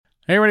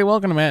Hey everybody,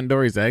 welcome to Matt and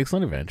Dory's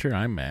Excellent Adventure.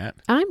 I'm Matt.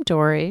 I'm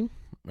Dory.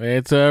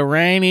 It's a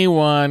rainy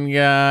one,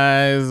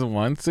 guys.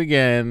 Once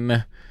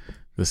again,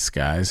 the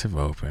skies have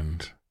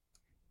opened.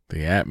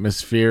 The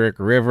atmospheric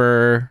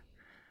river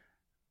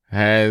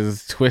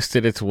has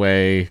twisted its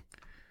way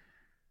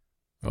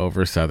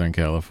over Southern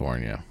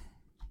California.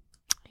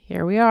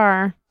 Here we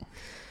are.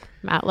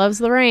 Matt loves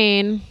the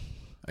rain.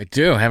 I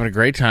do. Having a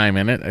great time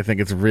in it. I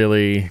think it's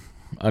really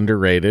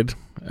underrated.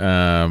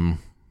 Unless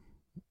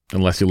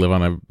you live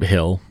on a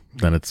hill,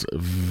 then it's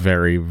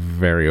very,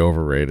 very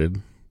overrated.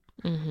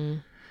 Mm-hmm.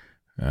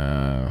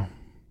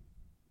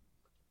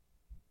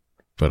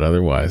 But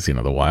otherwise, the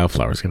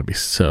wildflower's going to be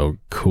so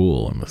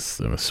cool in the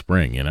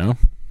spring,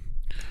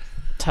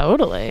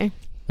 Totally.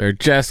 They're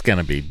just going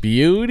to be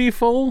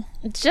beautiful.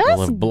 Just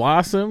They'll have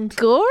blossomed.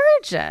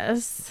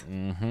 gorgeous.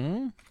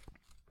 Mm-hmm.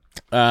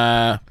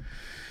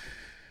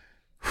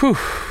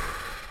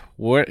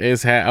 What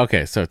is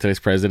okay, so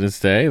today's President's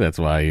Day. That's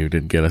why you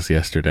didn't get us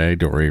yesterday.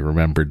 Dory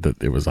remembered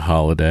that it was a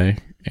holiday,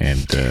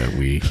 and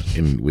we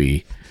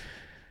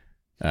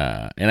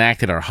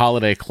enacted our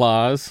holiday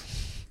clause.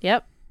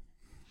 Yep.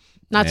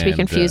 Not to be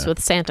confused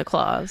with Santa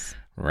Claus.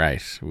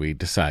 Right. We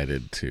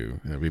decided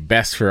it'd be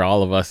best for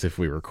all of us if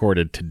we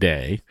recorded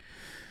today.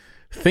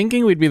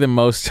 Thinking we'd be the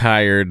most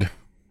tired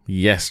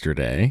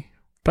yesterday,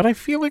 but I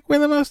feel like we're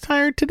the most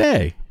tired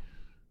today.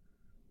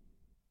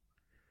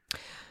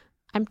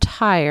 I'm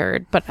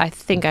tired, but I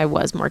think I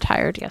was more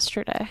tired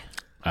yesterday.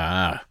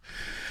 For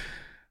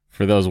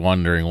those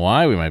wondering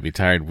why we might be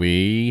tired,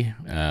 we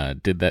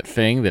did that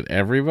thing that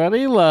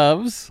everybody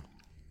loves,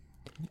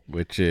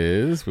 which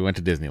is we went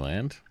to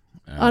Disneyland.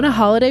 On a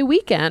holiday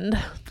weekend.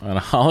 On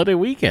a holiday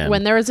weekend.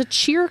 When there was a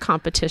cheer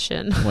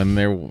competition.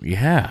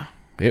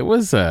 It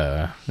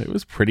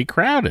was pretty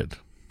crowded.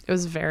 It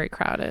was very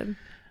crowded.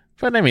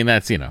 But I mean,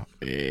 that's,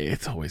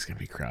 it's always going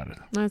to be crowded.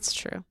 That's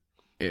true.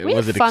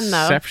 Was it fun,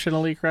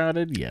 exceptionally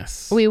crowded?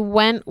 Yes. We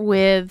went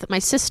with my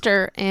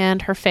sister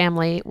and her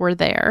family were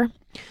there.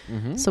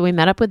 Mm-hmm. So we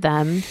met up with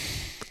them.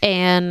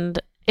 And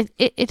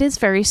it is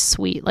very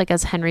sweet, like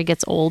as Henry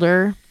gets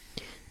older,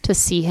 to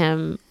see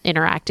him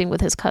interacting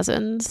with his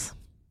cousins.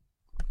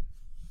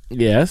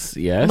 Yes.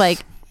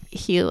 Like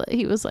he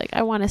was like,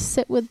 I want to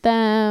sit with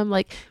them.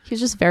 Like he was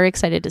just very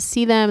excited to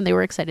see them. And they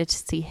were excited to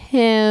see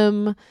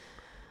him.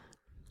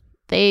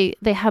 They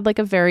had like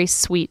a very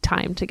sweet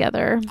time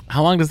together.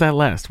 How long does that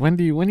last? When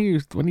are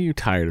you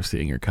tired of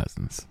seeing your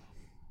cousins?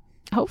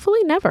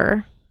 Hopefully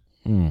never.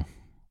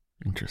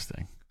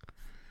 Interesting.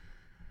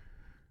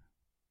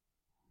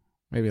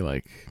 Maybe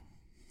like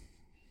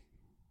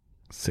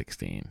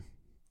 16.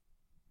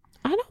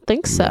 I don't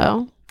think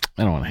so.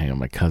 I don't want to hang out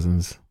with my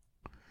cousins.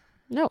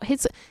 No,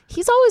 he's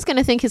always going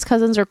to think his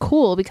cousins are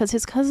cool because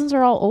his cousins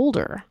are all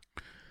older.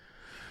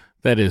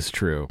 That is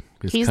true.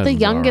 He's the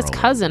youngest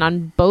cousin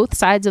on both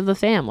sides of the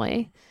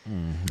family.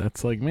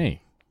 That's like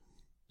me.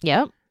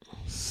 Yep.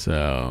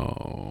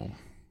 So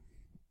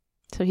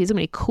he's going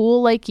to be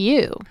cool like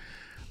you.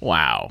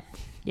 Wow.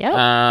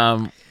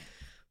 Yep.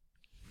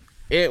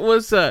 It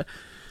was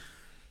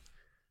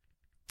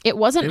It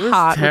wasn't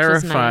hot,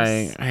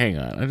 terrifying. Which was nice. Hang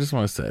on. I just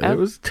want to say it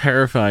was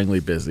terrifyingly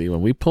busy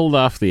when we pulled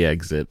off the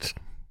exit.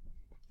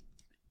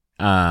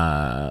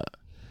 It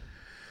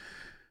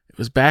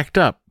was backed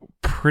up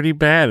pretty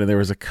bad, and there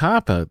was a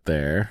cop out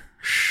there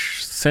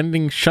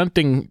shunting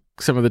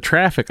some of the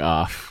traffic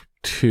off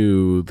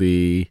to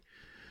the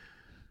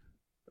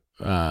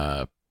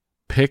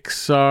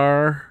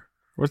Pixar.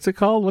 What's it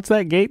called? What's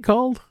that gate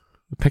called?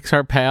 The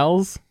Pixar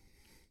Pals,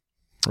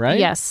 right?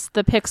 Yes,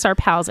 the Pixar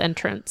Pals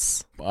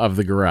entrance of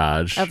the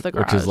garage,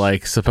 which is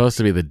like supposed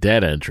to be the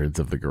dead entrance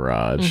of the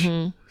garage.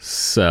 Mm-hmm.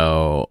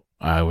 So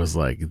I was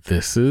like,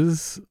 this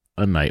is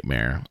a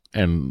nightmare.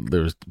 And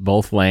there was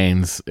both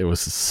lanes. It was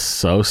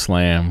so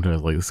slammed. I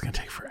was like, this is going to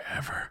take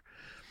forever.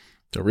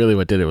 So really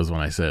what did it was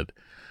when I said,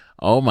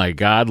 oh my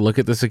God, look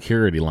at the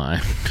security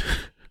line.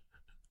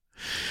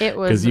 It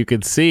was because you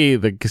could see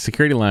the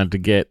security line to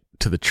get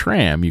to the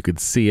tram. You could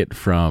see it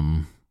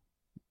from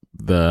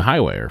the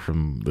highway or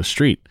from the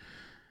street.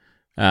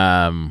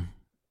 And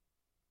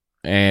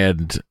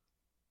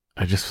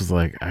I just was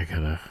like, I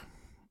gotta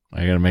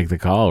make the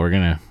call. We're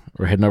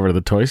heading over to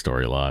the Toy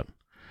Story lot,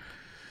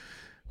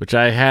 which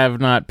I have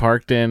not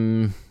parked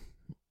in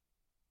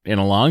a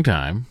long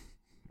time.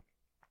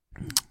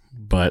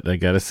 But I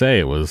gotta say,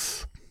 it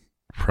was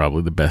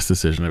probably the best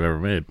decision I've ever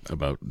made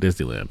about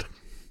Disneyland.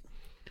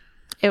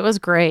 It was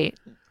great.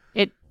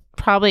 It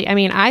probably, I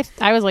mean, I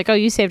was like, oh,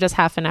 you saved us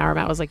half an hour.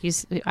 Matt was like,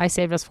 I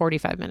saved us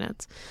 45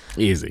 minutes.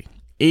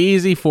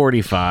 Easy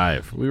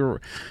 45. It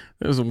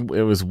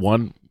was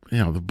one,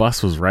 the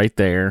bus was right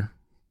there.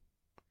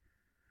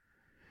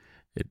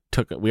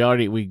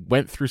 We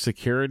went through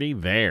security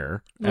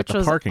there at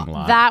the parking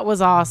lot. That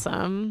was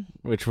awesome.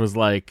 Which was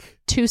like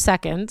 2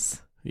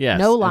 seconds. Yes.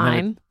 No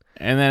line.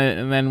 And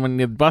then when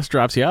the bus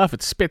drops you off,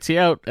 it spits you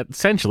out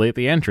essentially at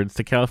the entrance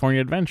to California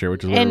Adventure,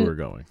 which is where we were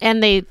going.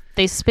 And they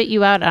spit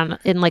you out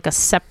in like a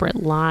separate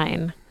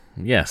line.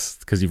 Yes,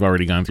 because you've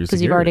already gone through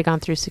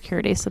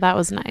security. So that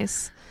was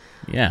nice.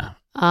 Yeah.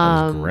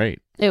 That was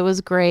great. It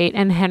was great.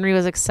 And Henry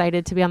was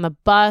excited to be on the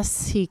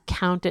bus. He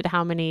counted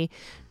how many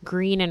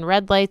green and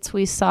red lights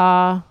we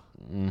saw.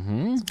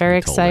 Mm-hmm. It's very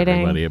exciting.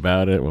 Told everybody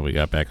about it when we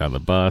got back on the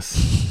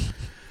bus.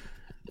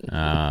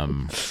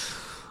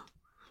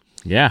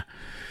 Yeah.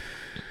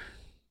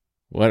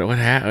 What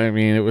happened? I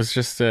mean, it was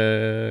just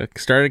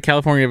started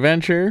California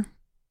Adventure.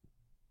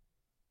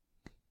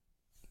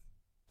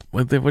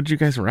 What did you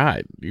guys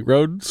ride? You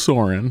rode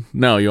Soarin'.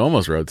 No, you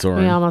almost rode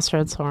Soarin'. We almost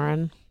rode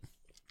Soarin'.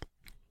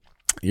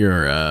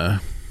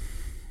 Your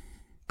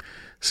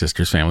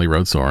sister's family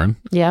rode Soarin'.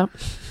 Yep.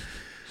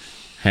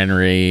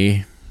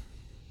 Henry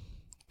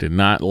did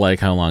not like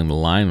how long the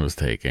line was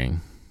taking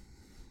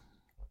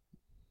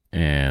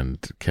and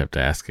kept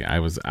asking. I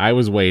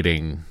was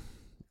waiting.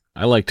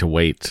 I like to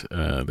wait.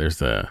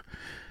 There's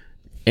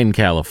in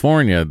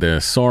California, the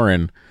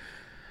Soarin',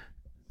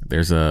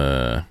 there's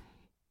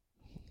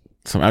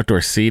some outdoor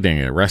seating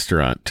at a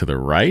restaurant to the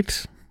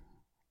right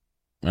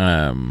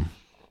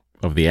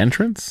of the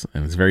entrance,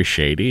 and it's very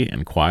shady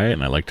and quiet,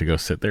 and I like to go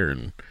sit there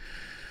and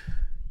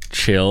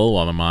chill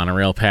while the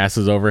monorail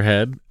passes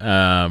overhead.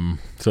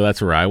 So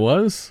that's where I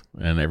was,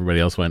 and everybody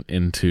else went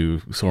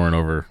into Soarin'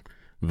 over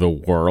the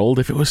world.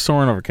 If it was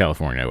Soarin' over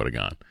California, I would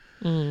have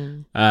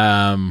gone.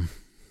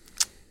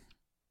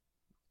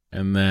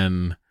 And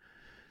then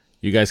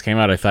you guys came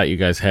out. I thought you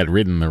guys had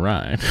ridden the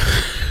ride.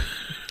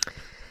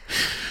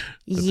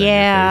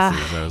 Yeah.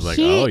 I was like,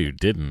 oh, you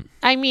didn't.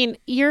 I mean,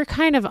 you're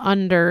kind of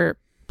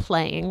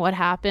underplaying what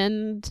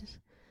happened.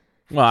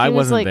 Well, I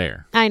wasn't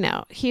there. I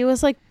know. He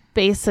was like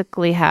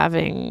basically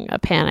having a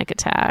panic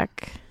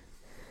attack.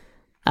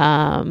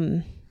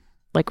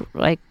 Like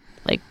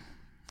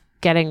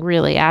getting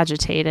really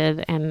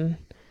agitated and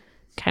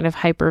kind of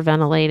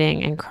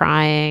hyperventilating and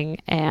crying,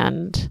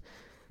 and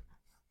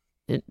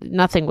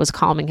nothing was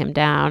calming him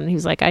down. He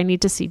was like, I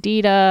need to see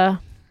Dita.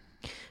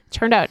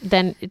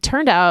 It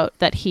turned out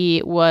that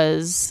he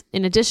was,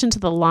 in addition to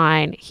the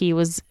line, he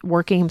was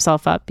working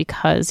himself up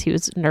because he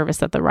was nervous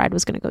that the ride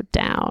was going to go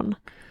down.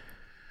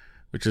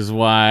 Which is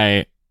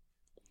why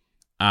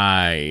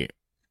I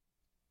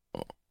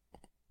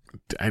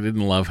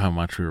didn't love how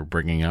much we were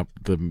bringing up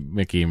the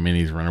Mickey and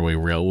Minnie's Runaway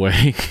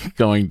Railway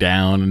going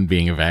down and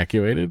being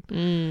evacuated.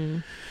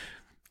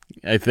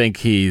 I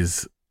think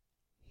it's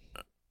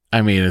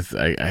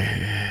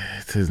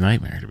his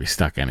nightmare to be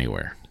stuck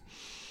anywhere.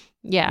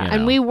 Yeah,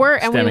 and we were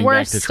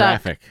stuck.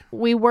 Traffic.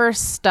 We were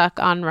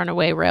stuck on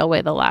Runaway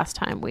Railway the last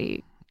time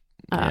we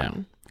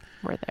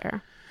were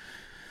there.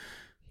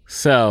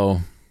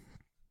 So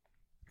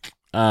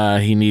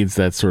he needs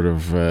that sort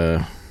of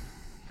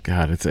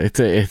God. It's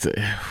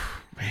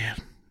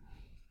man.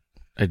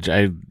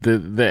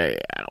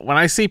 When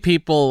I see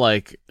people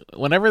like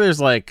whenever there's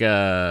like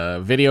a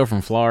video from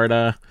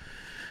Florida,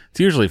 it's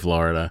usually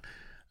Florida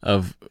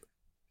of.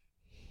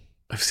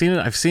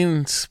 I've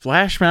seen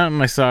Splash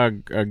Mountain. I saw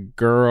a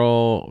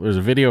girl. There's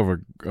a video of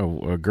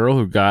a girl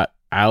who got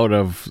out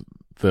of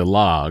the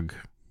log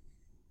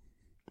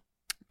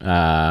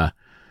because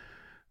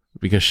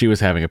she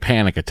was having a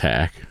panic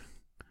attack.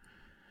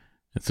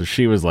 And so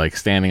she was like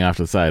standing off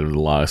to the side of the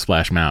log,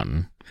 Splash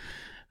Mountain.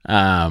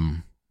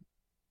 And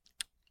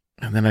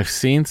then I've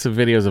seen some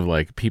videos of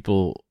like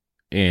people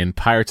in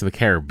Pirates of the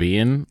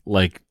Caribbean,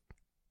 like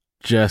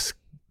just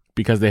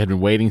because they had been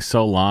waiting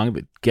so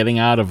long, getting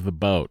out of the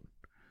boat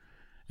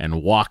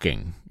and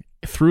walking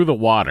through the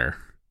water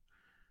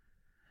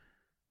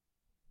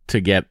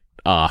to get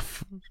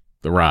off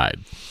the ride,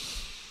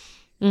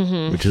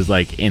 which is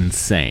like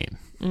insane.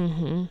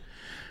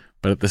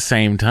 But at the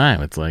same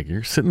time, it's like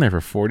you're sitting there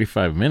for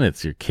 45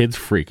 minutes, your kid's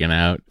freaking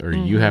out, or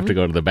you have to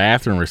go to the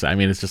bathroom, or I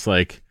mean, it's just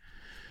like,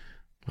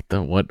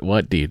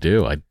 what do you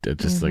do?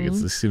 It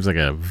seems like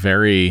a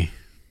very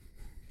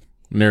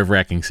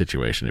nerve-wracking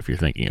situation if you're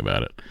thinking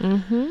about it.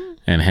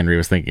 And Henry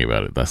was thinking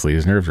about it, thusly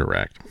his nerves were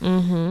racked.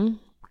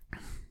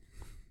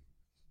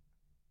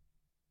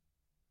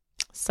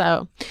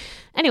 So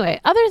anyway,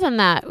 other than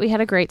that, we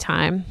had a great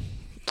time.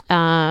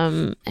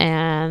 And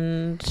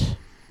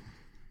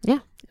yeah,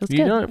 it was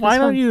good. Why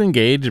don't you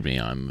engage me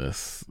on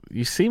this?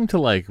 You seem to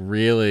like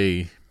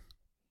really.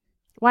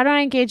 Why don't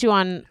I engage you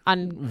on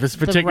this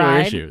particular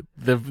issue?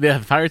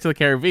 The Pirates of the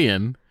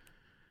Caribbean.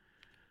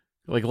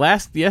 Like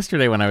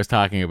yesterday when I was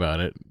talking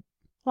about it,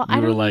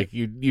 you were like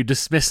you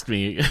dismissed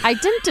me. I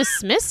didn't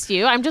dismiss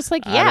you. I'm just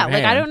like, yeah,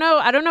 like I don't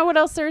know what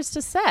else there is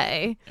to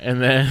say.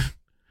 And then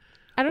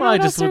I don't know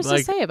what else there's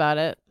to say about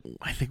it.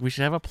 I think we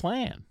should have a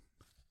plan.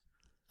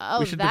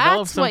 Oh,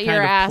 that's what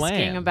you're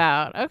asking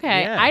about.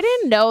 Okay. Yes. I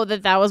didn't know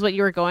that was what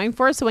you were going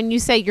for. So when you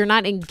say you're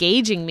not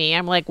engaging me,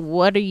 I'm like,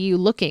 what are you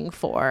looking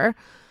for?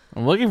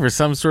 I'm looking for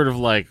some sort of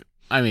like,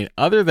 I mean,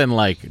 other than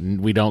like,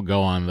 we don't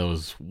go on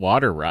those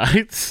water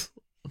rides.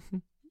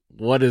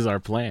 What is our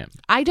plan?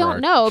 I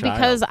don't know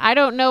because I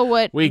don't know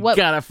what we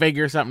gotta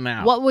figure something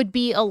out. What would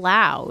be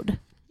allowed?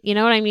 You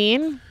know what I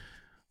mean?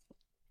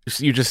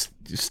 You just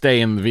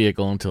stay in the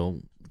vehicle until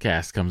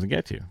Cass comes and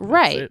gets you.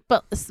 Right.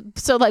 But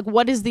so like,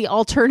 what is the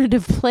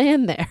alternative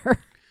plan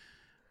there?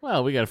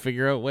 Well, we got to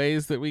figure out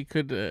ways that we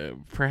could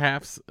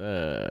perhaps,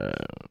 I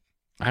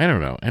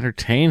don't know,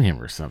 entertain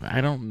him or something.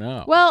 I don't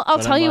know. Well, I'll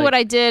tell you what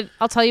I did.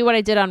 I'll tell you what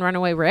I did on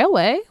Runaway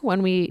Railway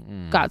when we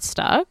got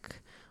stuck.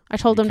 I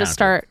told him to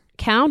start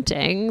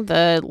counting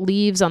the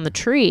leaves on the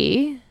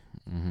tree,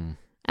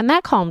 and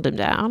that calmed him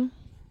down.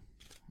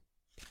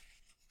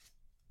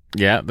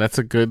 Yeah, that's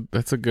a good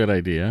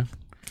idea.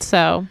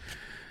 So,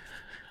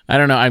 I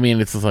don't know. I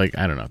mean, it's like,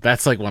 I don't know.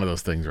 That's like one of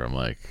those things where I'm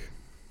like,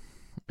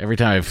 every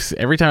time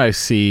I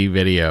see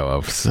video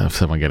of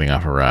someone getting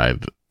off a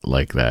ride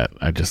like that,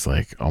 I just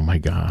like, oh my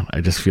God,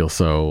 I just feel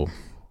so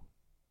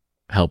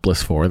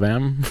helpless for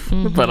them.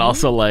 But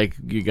also like,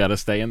 you got to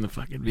stay in the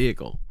fucking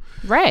vehicle.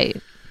 Right.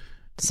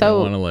 So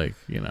I want to like,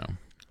 you know,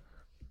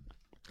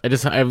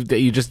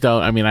 you just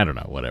don't, I mean, I don't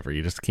know, whatever.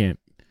 You just can't.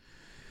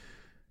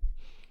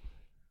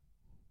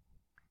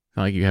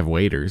 Not like you have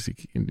waiters. You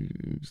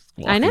can just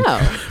walk I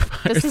know.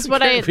 This is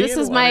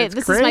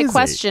my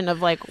question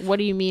of like, what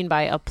do you mean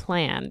by a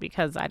plan?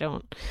 Because I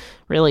don't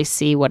really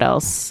see what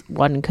else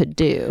one could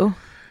do.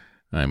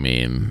 I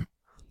mean,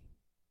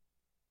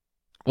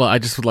 well, I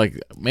just would like,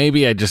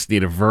 maybe I just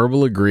need a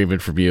verbal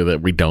agreement from you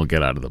that we don't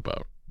get out of the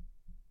boat.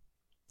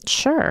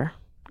 Sure.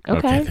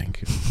 Okay,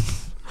 thank you.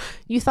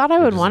 You thought I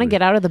would want to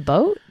get out of the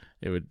boat?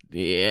 It would,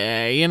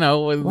 yeah, you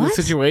know, the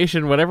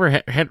situation,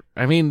 whatever.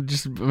 I mean,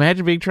 just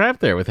imagine being trapped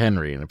there with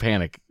Henry in a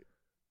panic.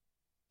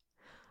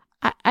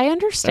 I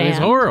understand. It's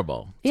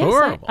horrible. It's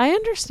horrible. I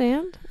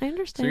understand.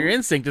 So your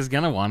instinct is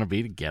going to want to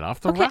be to get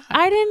off the ride.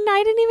 I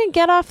didn't even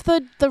get off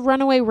the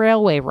Runaway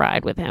Railway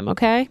ride with him,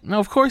 okay? No,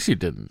 of course you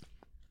didn't.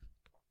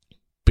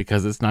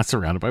 Because it's not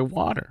surrounded by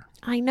water.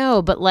 I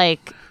know, but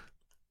like,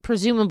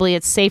 presumably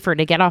it's safer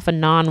to get off a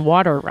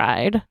non-water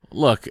ride.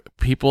 Look,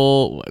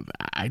 people,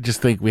 I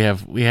just think we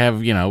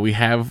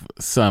have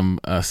some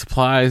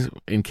supplies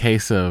in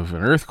case of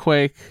an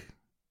earthquake.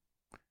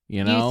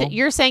 You know,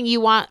 you're saying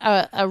you want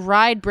a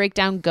ride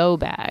breakdown go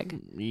bag.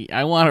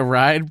 I want a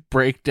ride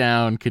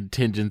breakdown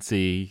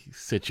contingency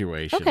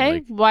situation. Okay,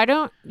 like, why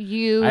don't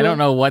you? I don't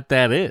know what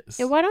that is.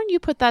 Yeah, why don't you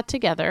put that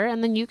together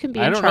and then you can be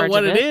in charge of it? I don't know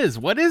what it is.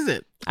 What is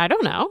it? I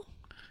don't know.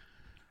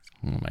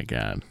 Oh my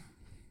God.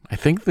 I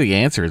think the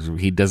answer is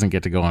he doesn't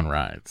get to go on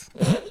rides.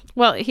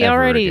 Well, he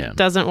already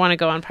doesn't want to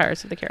go on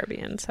Pirates of the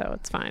Caribbean, so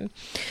it's fine.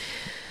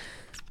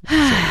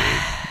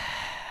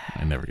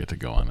 I never get to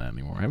go on that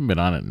anymore. I haven't been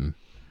on it in,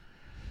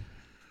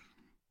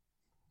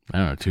 I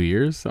don't know, 2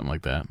 years, something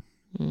like that.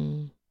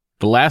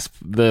 The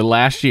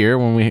last year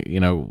when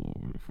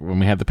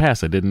we had the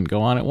pass, I didn't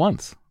go on it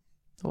once.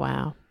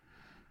 Wow.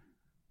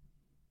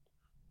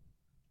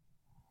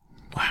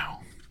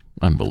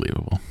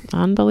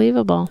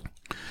 Unbelievable.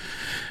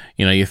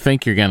 You know, you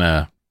think you're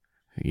gonna,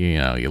 you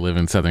live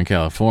in Southern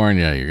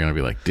California, you're gonna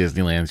be like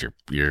Disneyland's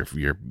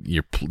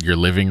your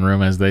living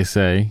room, as they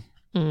say.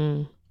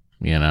 You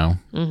know,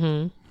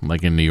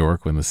 like in New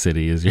York when the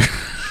city is your.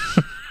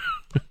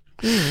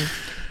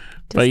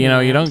 But you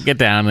don't get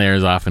down there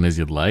as often as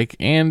you'd like,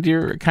 and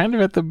you're kind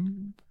of at the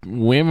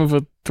whim of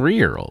a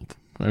 3-year-old,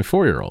 a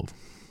 4-year-old.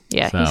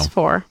 Yeah, so, he's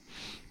 4.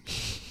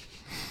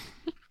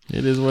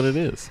 It is what it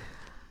is.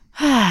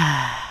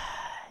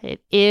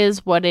 It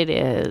is what it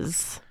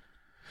is.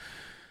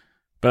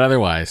 But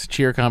otherwise,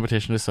 cheer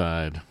competition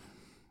aside,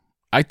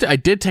 I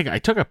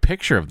took a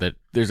picture of that.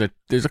 There's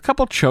a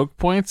couple choke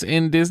points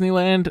in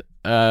Disneyland,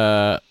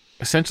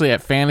 essentially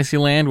at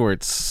Fantasyland, where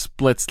it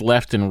splits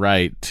left and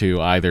right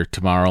to either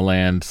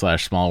Tomorrowland /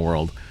 Small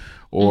World,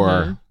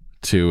 or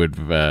to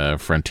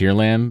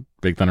Frontierland,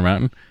 Big Thunder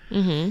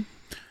Mountain.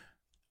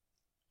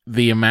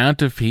 The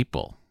amount of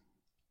people,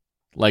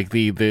 like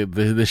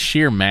the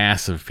sheer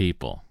mass of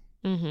people,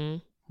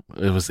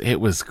 it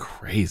was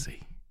crazy.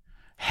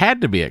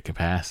 Had to be at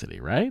capacity,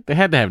 right? They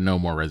had to have no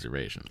more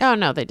reservations. Oh,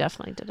 no, they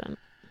definitely didn't.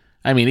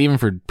 I mean, even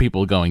for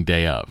people going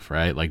day of,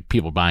 right? Like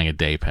people buying a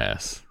day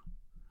pass.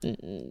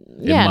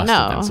 Yeah,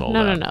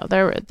 no.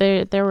 There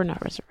were no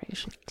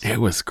reservations. It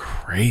was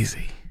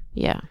crazy.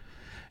 Yeah.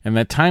 And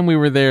that time we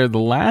were there, the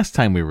last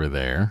time we were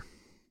there,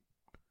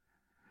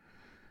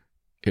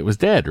 it was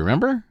dead,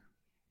 remember?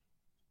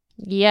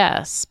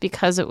 Yes,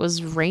 because it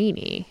was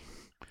rainy.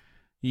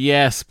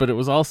 Yes, but it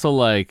was also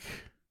like,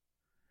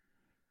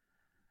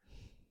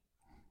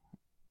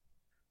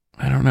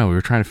 I don't know. We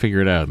were trying to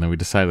figure it out, and then we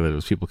decided that it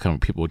was people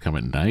would come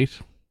at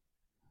night.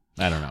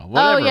 I don't know.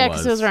 Whatever yeah,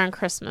 because it was around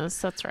Christmas.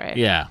 That's right.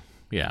 Yeah.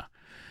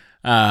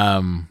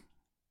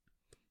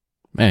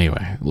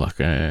 Anyway,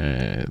 look,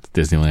 it's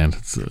Disneyland.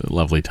 It's a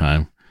lovely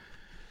time.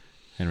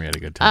 And we had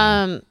a good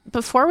time.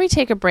 Before we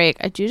take a break,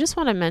 I do just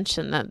want to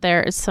mention that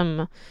there is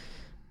some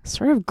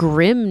sort of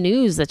grim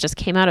news that just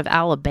came out of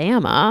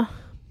Alabama.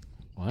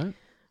 What?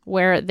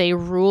 Where they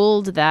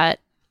ruled that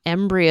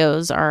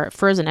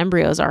frozen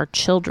embryos are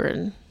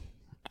children.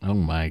 Oh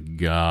my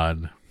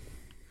God.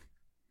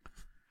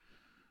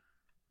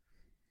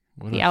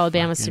 The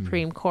Alabama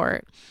Supreme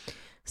Court.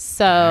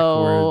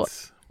 So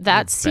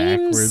that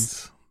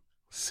seems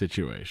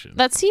situation.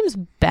 That seems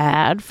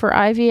bad for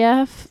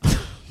IVF.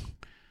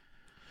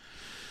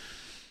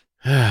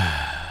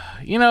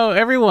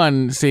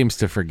 everyone seems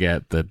to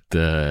forget that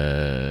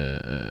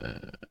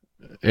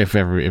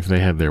if they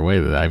had their way,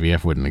 that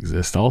IVF wouldn't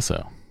exist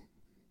also.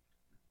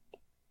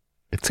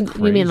 It's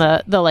crazy. You mean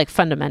the like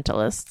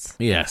fundamentalists?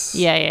 Yes.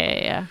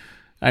 Yeah.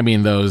 I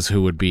mean those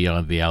who would be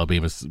on the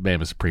Alabama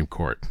Supreme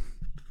Court.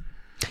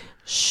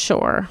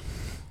 Sure.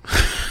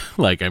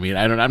 Like, I mean,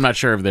 I'm not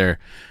sure if they're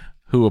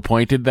who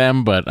appointed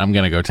them, but I'm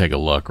gonna go take a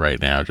look right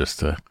now just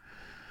to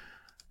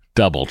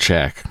double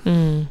check.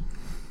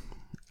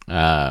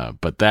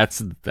 But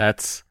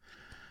that's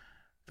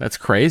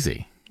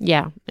crazy.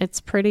 Yeah,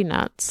 it's pretty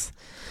nuts.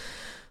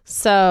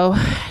 So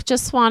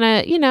just want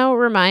to,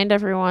 remind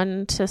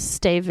everyone to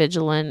stay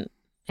vigilant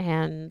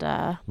and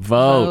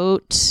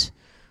vote.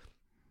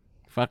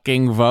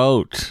 Fucking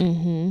vote.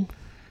 Mm-hmm.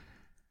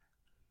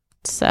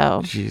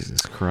 So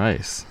Jesus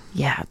Christ.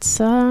 Yeah, it's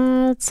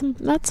some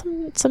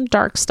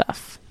dark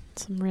stuff.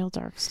 Some real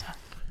dark stuff.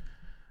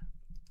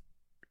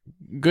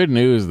 Good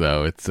news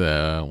though. It's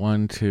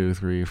 1, 2,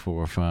 3,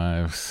 4,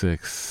 5,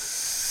 6,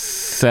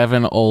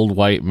 7 old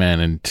white men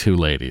and 2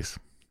 ladies.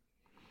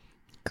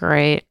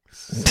 Great.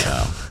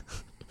 So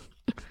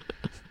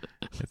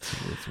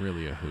it's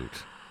really a hoot.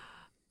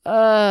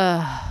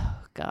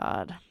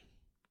 God.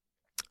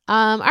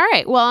 All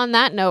right. Well, on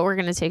that note, we're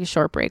going to take a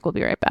short break. We'll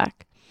be right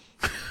back.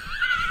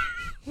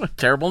 What a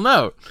terrible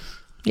note.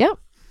 Yep.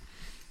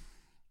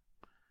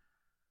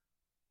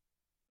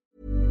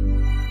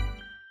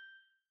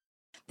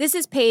 This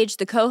is Paige,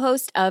 the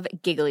co-host of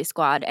Giggly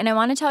Squad, and I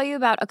want to tell you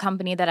about a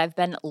company that I've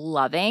been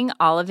loving,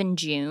 Olive &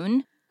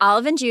 June.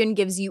 Olive & June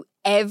gives you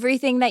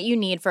everything that you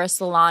need for a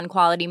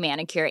salon-quality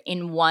manicure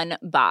in one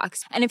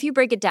box. And if you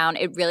break it down,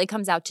 it really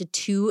comes out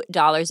to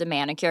 $2 a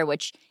manicure,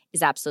 which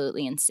is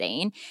absolutely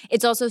insane.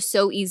 It's also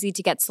so easy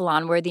to get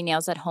salon-worthy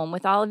nails at home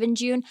with Olive &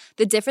 June.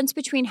 The difference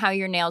between how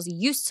your nails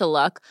used to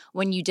look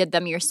when you did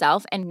them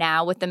yourself and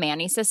now with the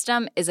Mani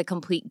system is a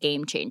complete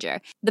game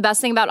changer. The best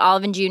thing about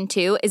Olive & June,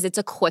 too, is it's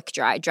a quick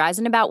dry. Dries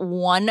in about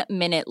 1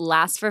 minute,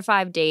 lasts for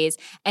 5 days,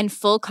 and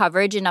full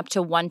coverage in up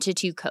to 1 to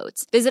 2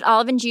 coats. Visit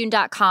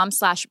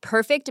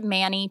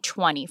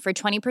oliveandjune.com/perfectmani20 for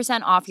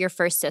 20% off your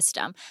first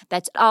system.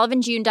 That's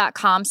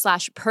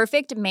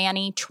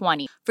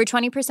oliveandjune.com/perfectmani20 for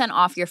 20%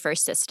 off your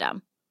first system.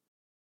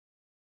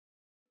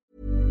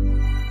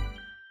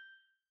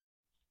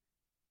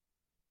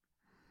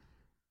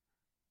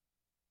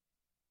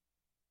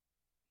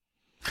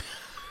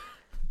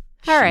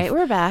 All right,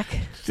 we're back.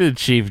 The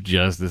Chief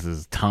Justice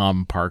is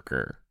Tom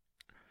Parker.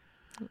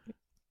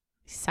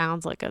 He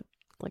sounds like a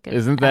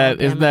isn't that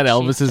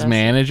Elvis's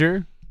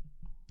manager,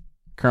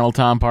 Colonel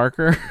Tom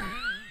Parker?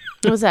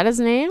 Was that his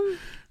name?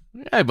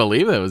 I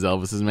believe that was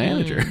Elvis's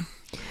manager.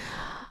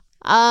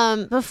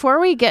 Before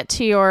we get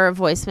to your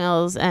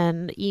voicemails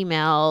and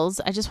emails,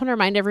 I just want to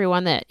remind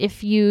everyone that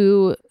if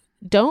you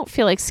don't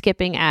feel like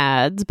skipping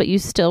ads, but you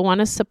still want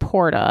to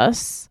support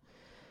us,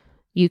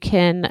 you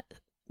can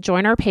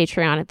join our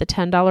Patreon at the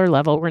 $10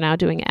 level. We're now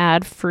doing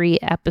ad-free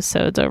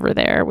episodes over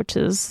there, which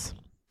is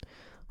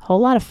a whole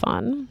lot of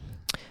fun.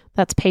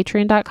 That's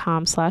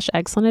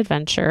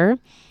patreon.com/excellentadventure.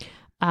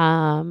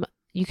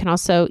 You can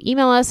also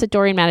email us at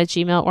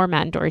DorianMatt@gmail.com or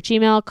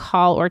mattanddory@gmail.com.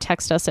 Call or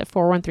text us at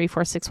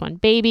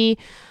 413-461-BABY.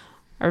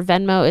 Our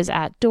Venmo is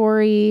at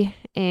Dory.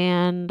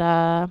 And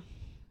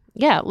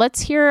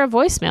let's hear a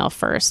voicemail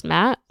first,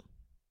 Matt.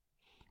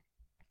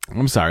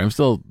 I'm sorry. I'm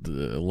still a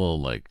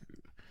little like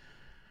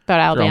about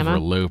Alabama. Thrown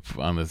for a loop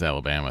on this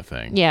Alabama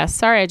thing. Yeah,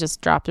 sorry I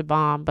just dropped a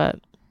bomb, but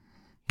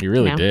you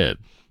really did.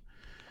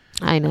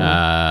 I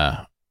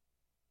know.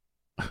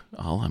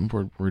 All on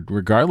board,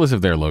 regardless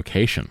of their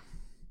location.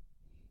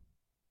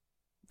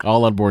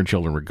 All on board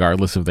children,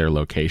 regardless of their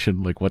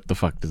location. Like, what the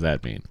fuck does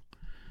that mean?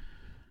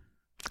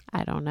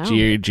 I don't know.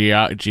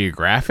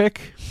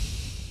 Geographic?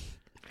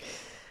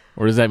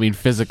 Or does that mean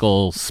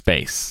physical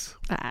space?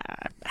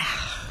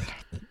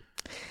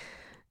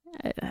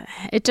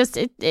 It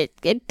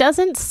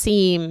doesn't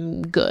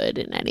seem good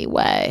in any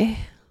way.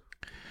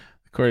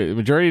 The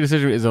majority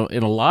decision is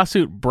in a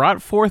lawsuit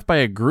brought forth by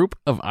a group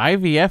of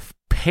IVF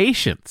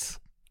patients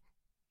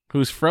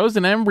whose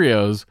frozen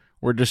embryos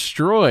were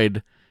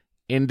destroyed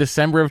in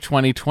December of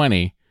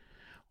 2020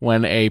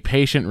 when a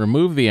patient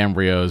removed the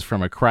embryos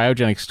from a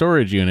cryogenic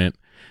storage unit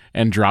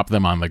and dropped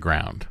them on the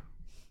ground.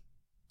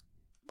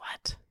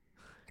 What?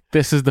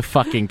 This is the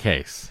fucking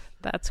case.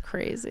 That's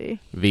crazy.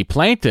 The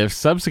plaintiffs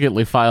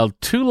subsequently filed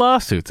 2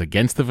 lawsuits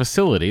against the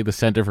facility, the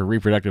Center for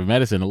Reproductive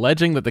Medicine,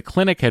 alleging that the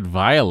clinic had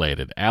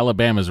violated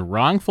Alabama's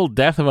Wrongful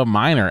Death of a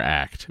Minor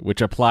Act,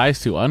 which applies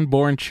to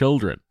unborn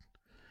children.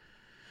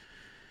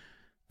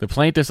 The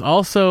plaintiffs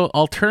also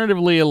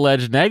alternatively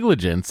alleged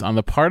negligence on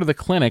the part of the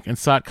clinic and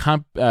sought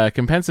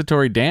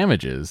compensatory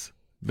damages,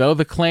 though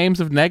the claims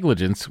of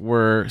negligence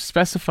were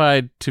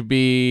specified to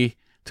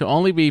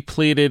only be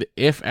pleaded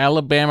if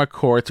Alabama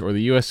courts or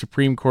the U.S.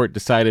 Supreme Court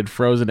decided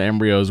frozen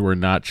embryos were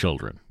not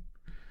children.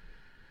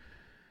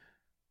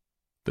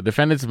 The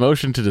defendants'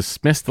 motion to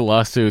dismiss the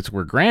lawsuits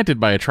were granted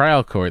by a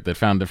trial court that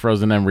found that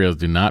frozen embryos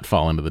do not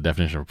fall into the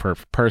definition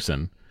of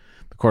person.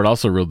 The court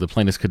also ruled the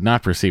plaintiffs could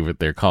not proceed with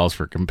their calls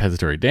for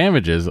compensatory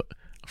damages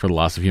for the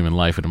loss of human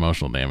life and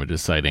emotional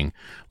damages, citing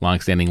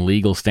longstanding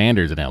legal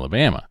standards in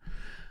Alabama.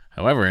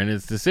 However, in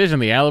its decision,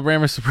 the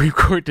Alabama Supreme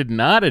Court did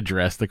not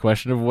address the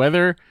question of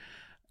whether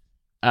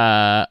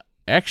I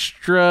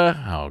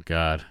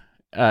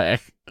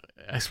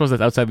suppose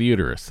that's outside the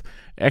uterus,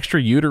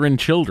 extra-uterine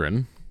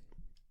children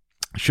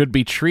should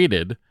be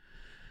treated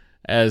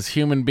as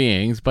human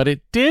beings, but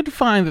it did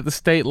find that the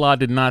state law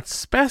did not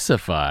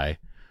specify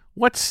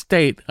what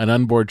state an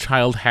unborn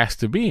child has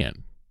to be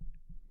in.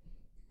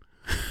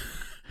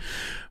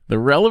 The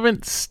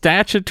relevant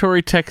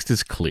statutory text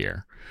is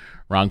clear.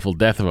 Wrongful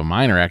Death of a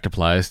Minor Act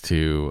applies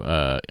to,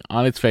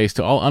 on its face,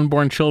 to all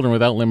unborn children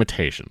without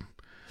limitation.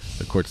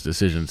 The court's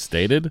decision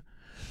stated,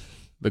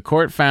 the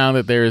court found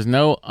that there is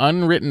no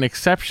unwritten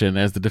exception,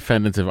 as the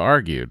defendants have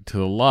argued, to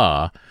the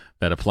law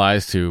that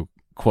applies to,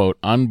 quote,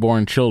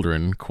 unborn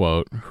children,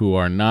 quote, who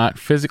are not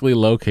physically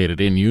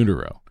located in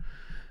utero,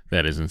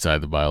 that is,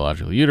 inside the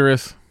biological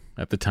uterus,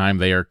 at the time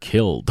they are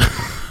killed.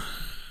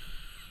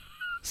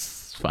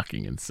 It's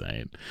fucking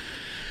insane.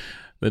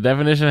 The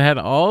definition had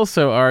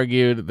also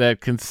argued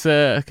that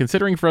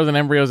considering frozen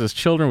embryos as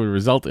children would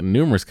result in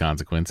numerous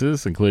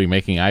consequences, including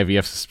making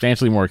IVF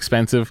substantially more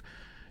expensive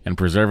and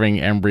preserving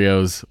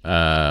embryos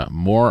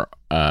more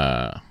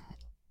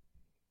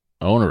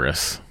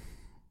onerous.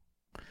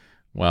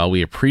 While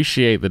we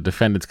appreciate the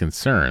defendant's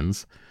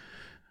concerns,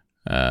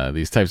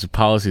 these types of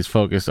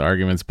policies-focused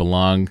arguments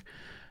belong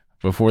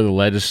before the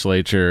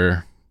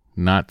legislature,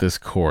 not this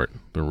court,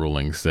 the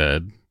ruling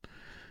said.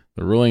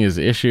 The ruling is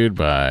issued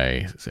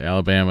by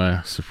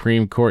Alabama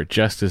Supreme Court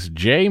Justice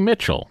Jay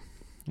Mitchell,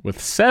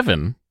 with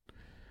 7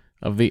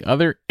 of the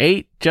other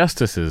 8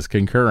 justices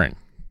concurring.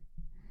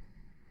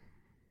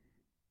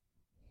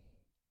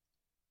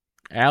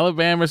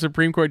 Alabama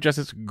Supreme Court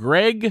Justice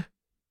Greg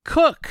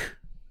Cook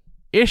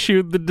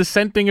issued the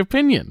dissenting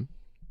opinion.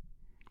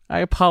 I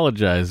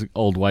apologize,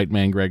 old white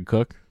man Greg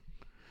Cook.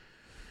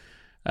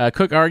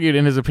 Cook argued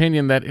in his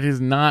opinion that it is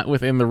not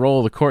within the role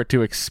of the court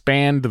to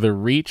expand the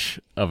reach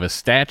of a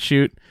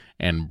statute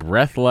and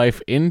breath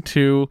life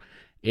into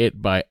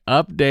it by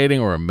updating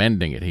or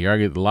amending it. He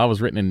argued the law was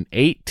written in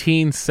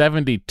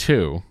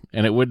 1872,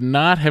 and it would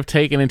not have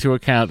taken into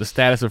account the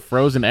status of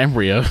frozen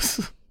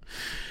embryos,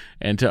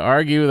 and to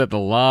argue that the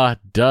law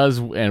does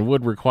and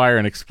would require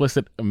an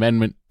explicit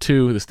amendment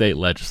to the state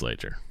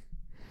legislature.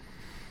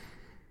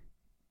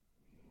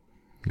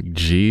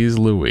 Jeez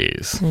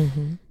Louise.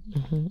 Mm-hmm.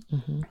 Mm-hmm,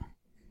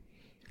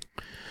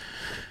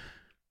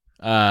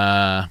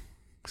 mm-hmm.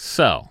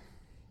 So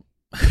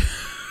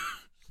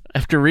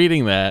after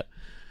reading that,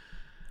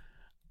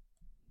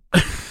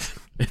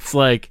 it's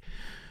like,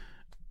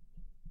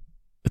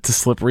 it's a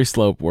slippery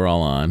slope we're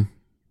all on,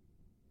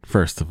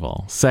 first of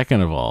all.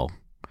 Second of all,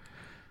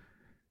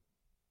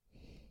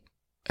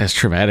 as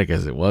traumatic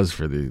as it was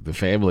for the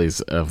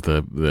families of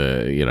the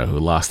who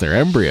lost their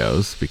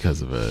embryos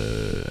because of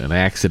an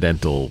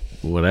accidental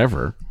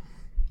whatever,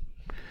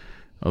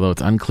 although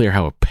it's unclear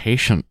how a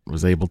patient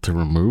was able to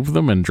remove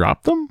them and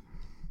drop them.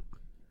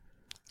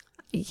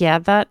 Yeah,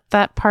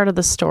 that part of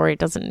the story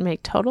doesn't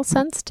make total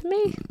sense to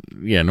me.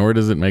 Yeah, nor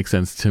does it make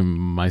sense to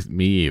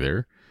me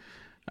either.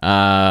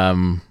 I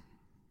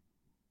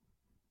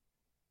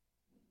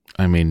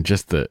mean,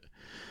 just the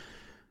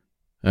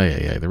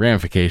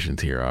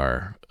ramifications here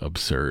are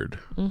absurd.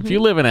 Mm-hmm. If you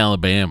live in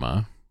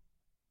Alabama,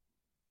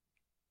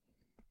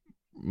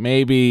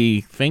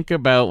 maybe think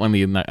about when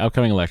the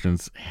upcoming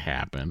elections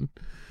happen.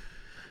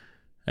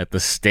 At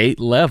the state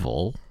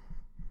level,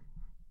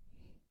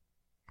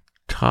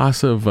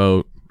 toss a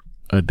vote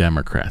a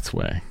Democrat's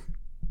way.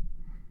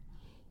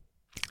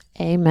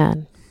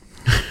 Amen.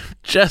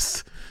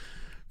 Just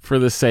for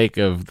the sake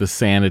of the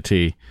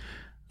sanity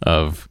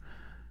of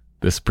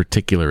this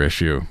particular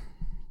issue.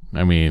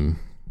 I mean,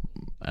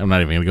 I'm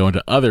not even going to go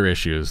into other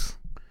issues,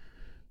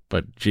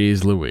 but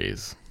geez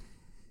Louise.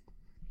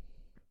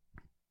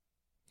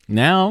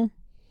 Now,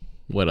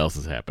 what else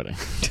is happening?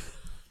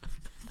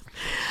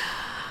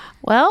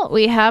 Well,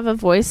 we have a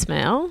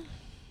voicemail.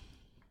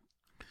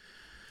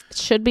 It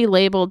should be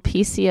labeled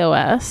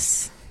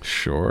PCOS.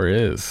 Sure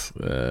is.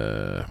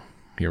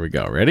 Here we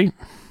go. Ready?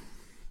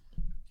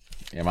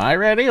 Am I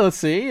ready? Let's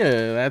see.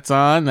 That's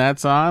on.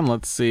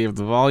 Let's see if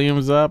the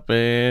volume's up,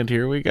 and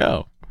here we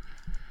go.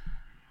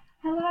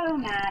 Hello,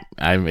 Matt.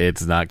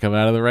 It's not coming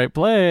out of the right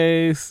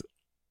place.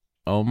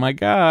 Oh my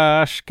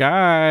gosh,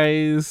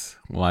 guys.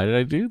 Why did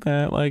I do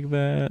that like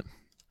that?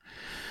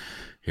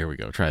 Here we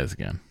go. Try this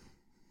again.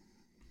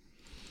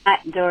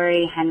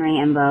 Dory, Henry,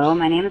 and Bo.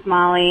 My name is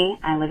Molly.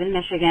 I live in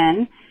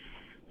Michigan.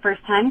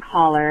 First-time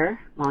caller,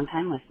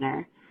 long-time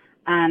listener.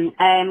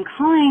 I'm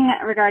calling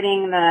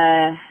regarding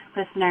the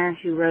listener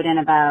who wrote in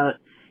about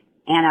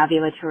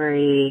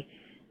anovulatory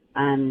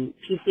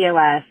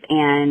PCOS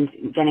and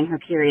getting her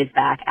periods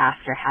back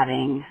after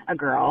having a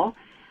girl.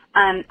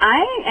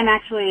 I am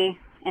actually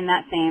in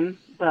that same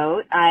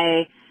boat.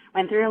 I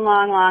went through a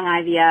long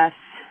IVF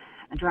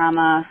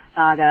drama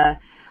saga.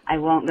 I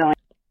won't go into.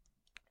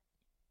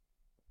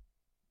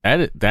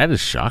 That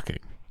is shocking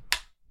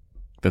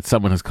that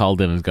someone has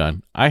called in and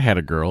gone, I had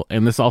a girl,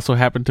 and this also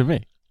happened to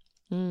me.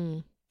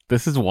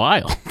 This is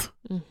wild.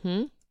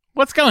 Mm-hmm.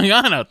 What's going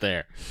on out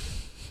there?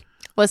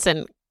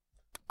 Listen,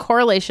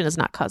 correlation is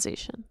not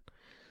causation.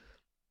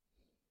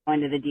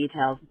 Into the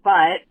details,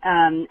 but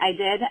I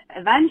did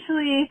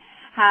eventually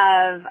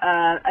have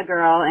a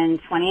girl in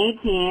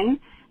 2018,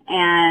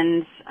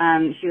 and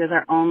she was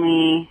our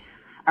only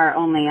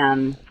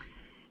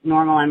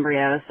normal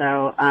embryo.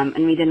 So,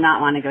 and we did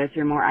not want to go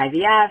through more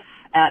IVF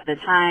at the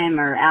time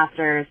or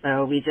after,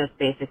 so we just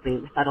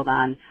basically settled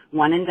on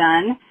one and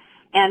done.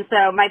 And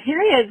so my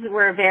periods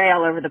were very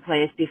all over the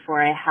place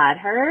before I had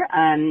her,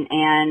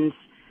 and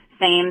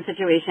same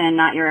situation,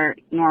 not your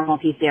normal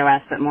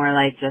PCOS, but more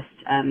like just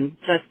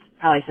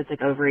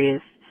polycystic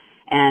ovaries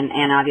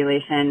and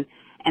ovulation.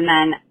 And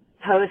then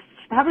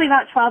probably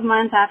about 12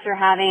 months after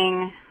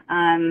having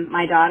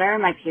my daughter,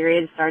 my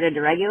periods started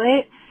to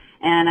regulate,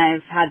 and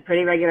I've had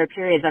pretty regular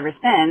periods ever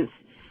since.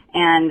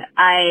 And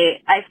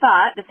I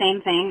thought the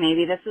same thing.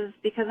 Maybe this is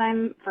because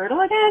I'm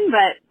fertile again,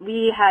 but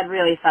we had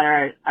really set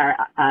our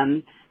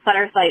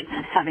sights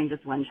on having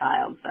just one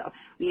child. So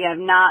we have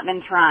not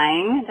been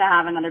trying to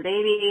have another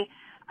baby.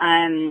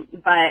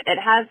 But it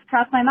has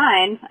crossed my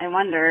mind. I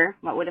wonder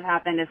what would have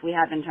happened if we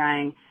had been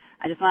trying.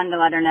 I just wanted to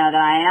let her know that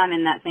I am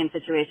in that same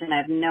situation. I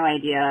have no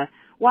idea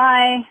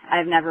why.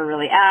 I've never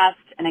really asked.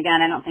 And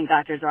again, I don't think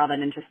doctors are all that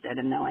interested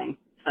in knowing,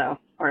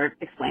 or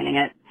explaining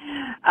it.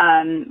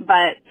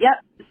 But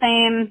yep,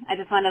 same. I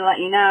just wanted to let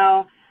you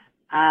know.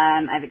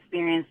 I've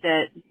experienced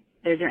it.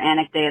 There's your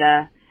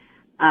anecdata.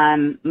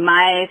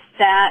 My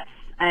stats,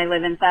 I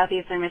live in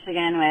southeastern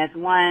Michigan with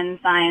one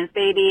science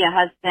baby, a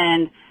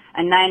husband,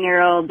 a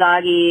 9-year-old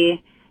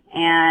doggy,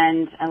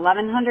 and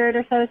 1,100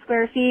 or so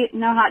square feet.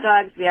 No hot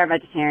dogs. We are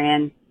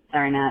vegetarian.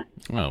 Sorry, Matt.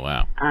 Oh,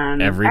 wow.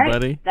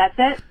 Everybody? Right, that's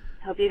it.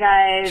 Hope you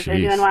guys are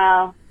doing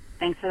well.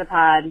 Thanks for the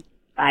pod.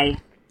 Bye.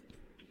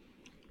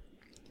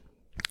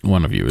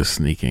 One of you is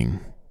sneaking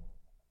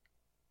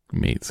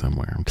meat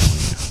somewhere, I'm telling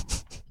you.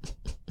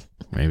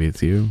 Maybe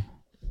it's you.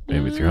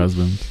 Maybe it's your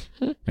husband.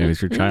 Maybe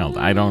it's your child.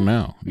 I don't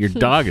know. Your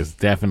dog is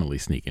definitely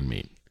sneaking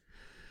meat.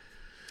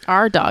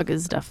 Our dog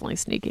is definitely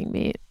sneaking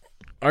meat.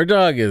 Our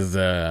dog is, he's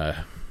a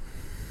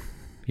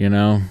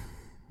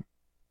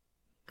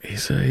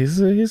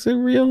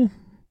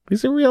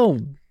real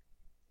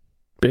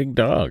big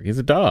dog. He's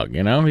a dog,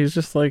 He's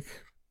just like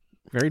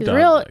very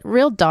dog.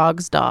 Real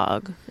dog's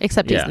dog,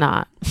 except he's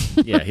not.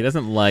 Yeah, he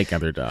doesn't like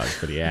other dogs,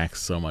 but he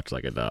acts so much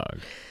like a dog.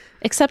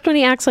 Except when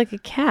he acts like a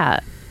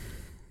cat.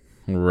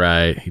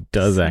 Right, he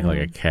does act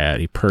like a cat.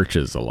 He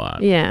perches a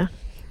lot. Yeah.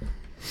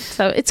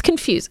 So it's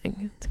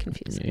confusing.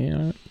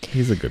 Yeah,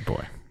 he's a good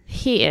boy.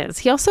 He is.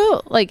 He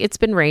also, it's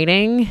been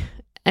raining,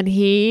 and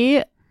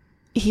he's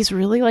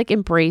really,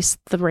 embraced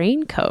the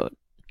raincoat.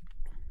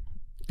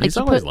 He's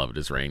always loved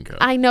his raincoat.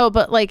 I know,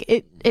 but,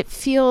 it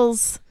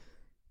feels,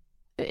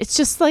 it's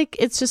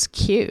just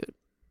cute.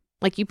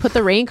 You put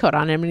the raincoat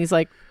on him, and he's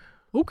like,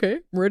 okay,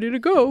 I'm ready to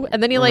go.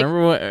 And then he,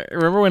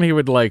 remember when he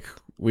would,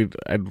 we'd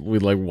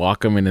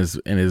walk him in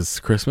his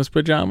Christmas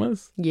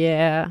pajamas?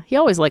 Yeah. He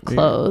always liked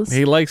clothes.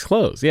 He likes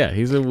clothes. Yeah.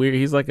 He's a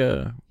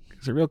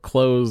real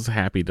clothes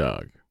happy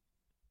dog.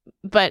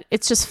 But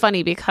it's just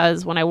funny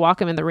because when I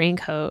walk him in the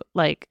raincoat,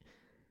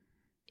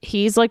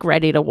 he's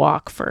ready to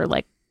walk for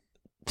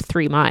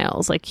 3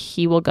 miles.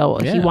 He will go,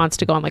 he wants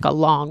to go on a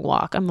long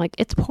walk. I'm like,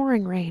 it's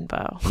pouring rain,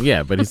 Bo.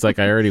 Yeah. But he's like,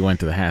 I already went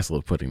to the hassle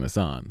of putting this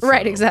on. So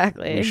right.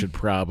 Exactly. We should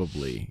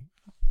probably.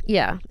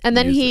 Yeah. And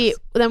then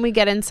then we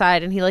get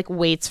inside and he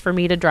waits for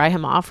me to dry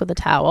him off with a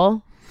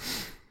towel.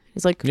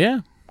 He's like,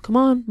 yeah, come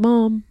on,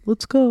 Mom,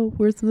 let's go.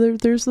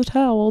 There's the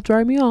towel.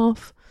 Dry me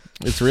off.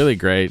 It's really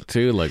great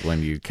too.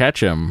 When you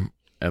catch him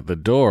at the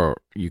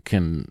door, he'll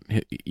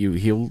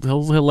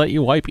let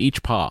you wipe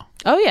each paw.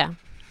 Oh yeah.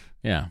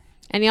 Yeah.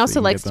 And he also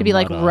likes to be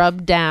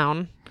rubbed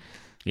down.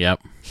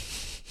 Yep.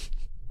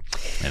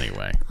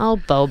 Anyway. Oh,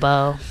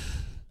 Bobo.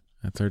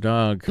 That's our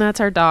dog.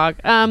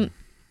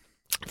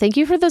 Thank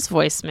you for this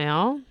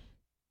voicemail.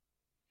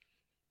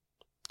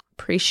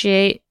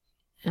 Appreciate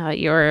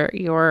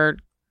your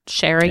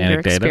sharing your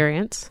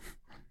experience.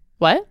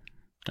 What?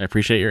 I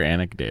appreciate your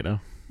anecdata.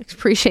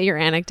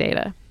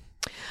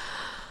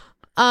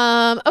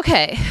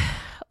 Okay.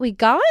 We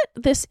got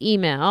this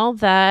email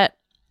that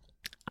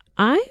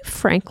I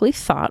frankly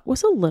thought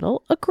was a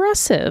little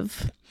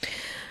aggressive.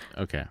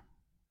 Okay.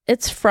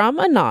 It's from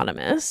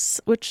Anonymous,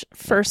 which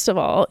first of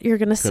all, you're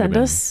going to send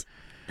us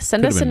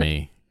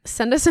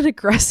an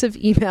aggressive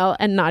email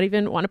and not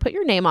even want to put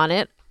your name on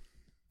it.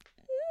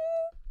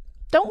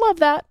 Don't love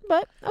that,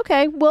 but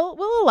okay, we'll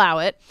allow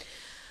it.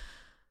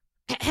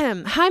 Hi,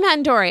 Matt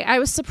and Dory. I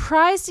was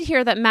surprised to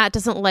hear that Matt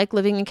doesn't like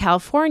living in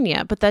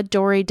California, but that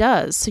Dory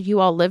does, so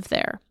you all live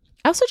there.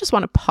 I also just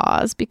want to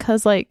pause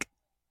because,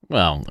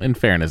 well, in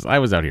fairness, I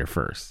was out here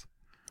first.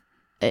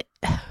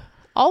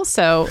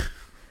 Also,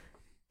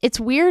 it's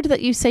weird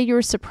that you say you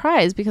were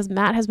surprised because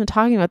Matt has been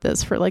talking about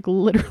this for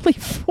literally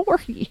 4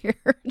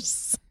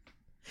 years.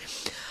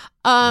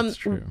 That's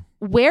true.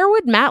 Where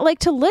would Matt like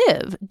to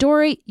live?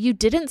 Dory, you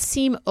didn't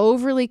seem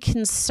overly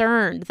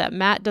concerned that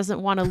Matt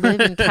doesn't want to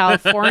live in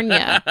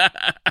California.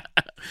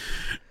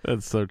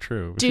 That's so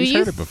true. Do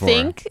you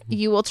think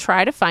you will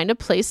try to find a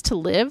place to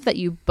live that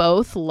you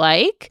both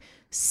like?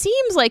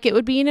 Seems like it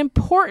would be an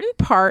important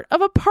part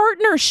of a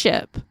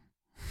partnership.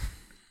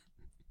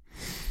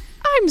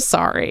 I'm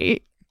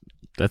sorry.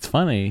 That's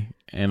funny.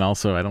 And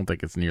also, I don't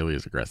think it's nearly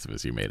as aggressive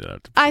as you made it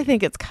out to be. I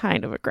think it's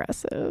kind of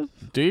aggressive.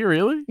 Do you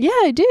really? Yeah,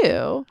 I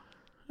do.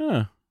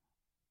 Huh.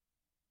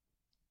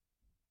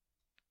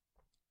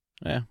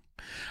 Yeah.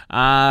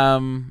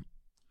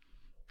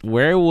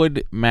 Where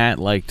would Matt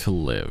like to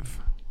live?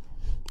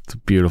 It's a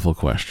beautiful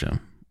question.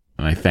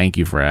 And I thank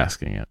you for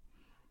asking it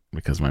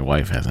because my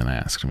wife hasn't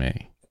asked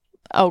me.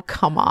 Oh,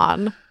 come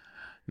on.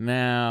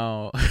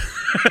 Now.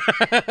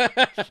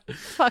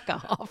 Fuck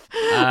off.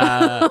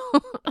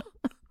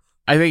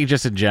 I think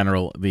just in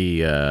general,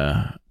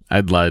 I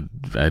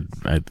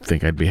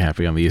think I'd be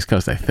happy on the East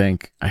Coast. Well,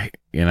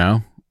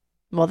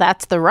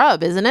 that's the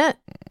rub, isn't it?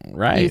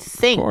 Right. You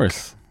think.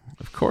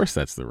 Of course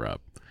that's the rub.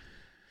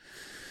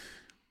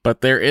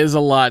 But there is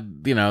a lot,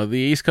 the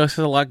East Coast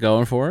has a lot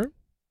going for it.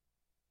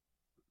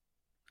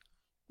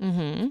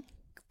 Mm-hmm.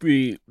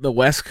 The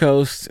West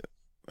Coast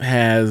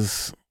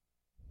has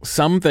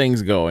some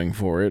things going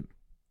for it.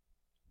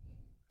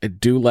 I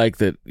do like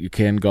that you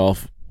can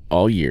golf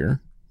all year.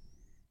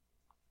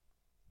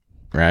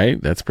 Right?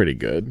 That's pretty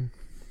good.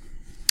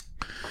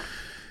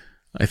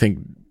 I think,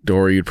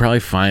 Dory, you'd probably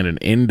find an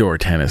indoor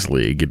tennis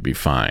league. It'd be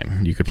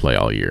fine. You could play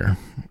all year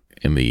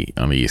on the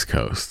East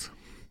Coast.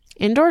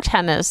 Indoor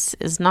tennis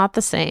is not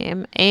the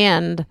same,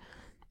 and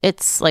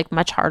it's like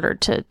much harder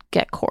to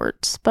get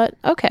courts. But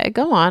okay,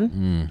 go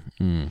on.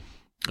 Mm-hmm.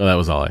 Oh, that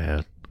was all I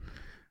had.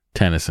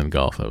 Tennis and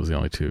golf. That was the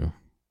only two.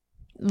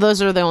 Those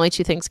are the only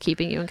two things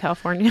keeping you in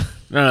California.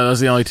 No,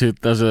 those are the only two.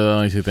 Those are the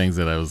only two things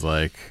that I was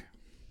like,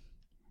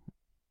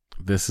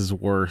 this is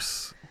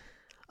worse.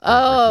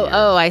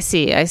 Oh, I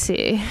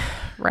see.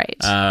 Right.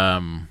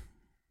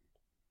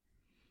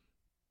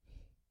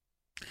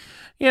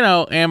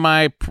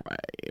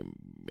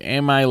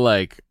 Am I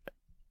like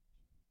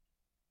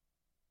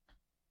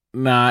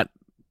not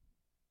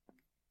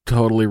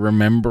totally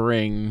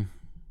remembering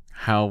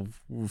how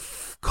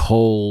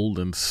cold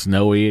and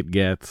snowy it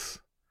gets?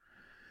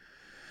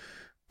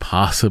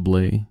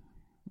 Possibly.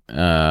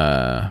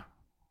 You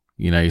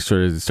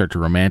sort of start to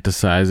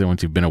romanticize it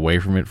once you've been away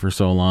from it for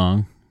so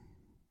long.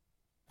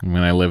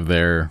 When I lived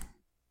there,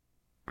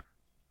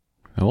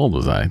 how old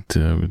was I?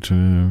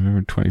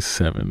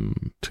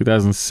 27.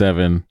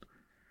 2007.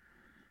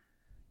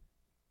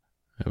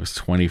 I was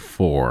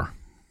 24.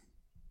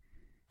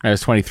 I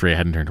was 23. I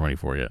hadn't turned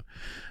 24 yet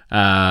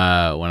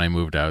when I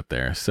moved out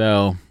there.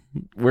 So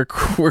we're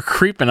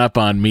creeping up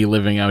on me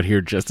living out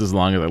here just as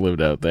long as I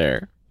lived out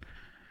there.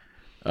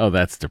 Oh,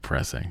 that's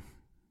depressing.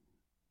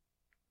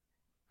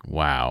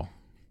 Wow.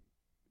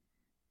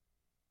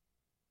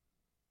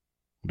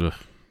 Ugh.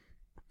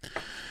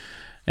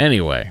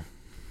 Anyway,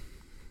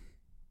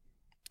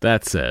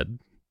 that said,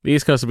 the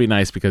East Coast would be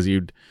nice because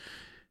you'd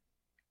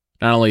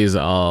not only is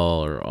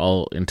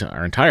all into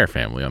our entire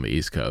family on the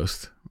East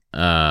Coast,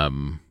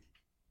 but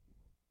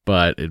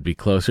it'd be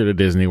closer to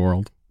Disney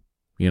World.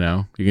 You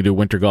can do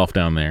winter golf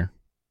down there.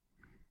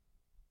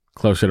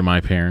 Closer to my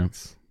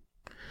parents,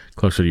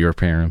 closer to your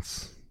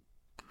parents.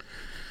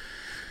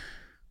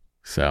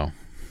 So,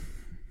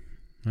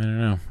 I don't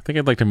know. I think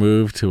I'd like to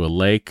move to a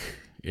lake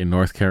in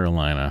North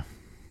Carolina.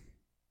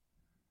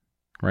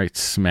 Right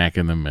smack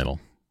in the middle.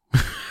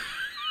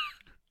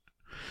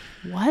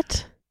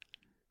 What?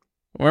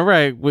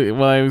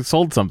 Remember I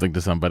sold something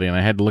to somebody and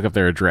I had to look up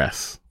their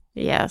address.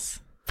 Yes.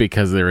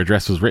 Because their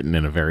address was written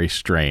in a very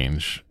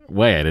strange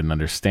way. I didn't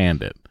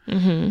understand it.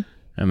 Mm-hmm.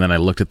 And then I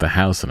looked at the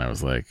house and I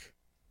was like,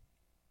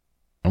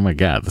 oh my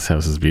God, this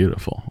house is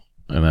beautiful.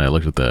 And then I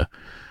looked at the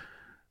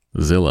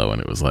Zillow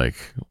and it was like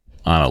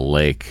on a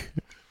lake,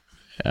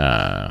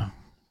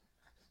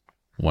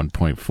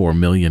 $1.4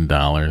 million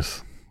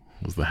was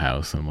the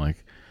house. And I'm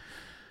like,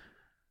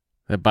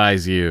 that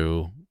buys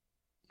you,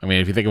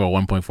 if you think of a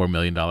 $1.4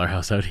 million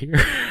house out here,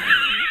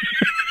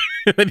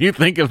 then you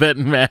think of that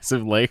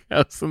massive lake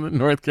house in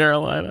North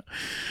Carolina.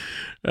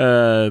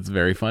 It's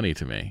very funny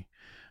to me.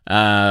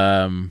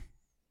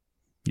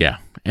 Yeah.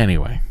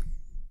 Anyway,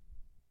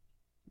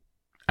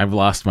 I've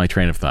lost my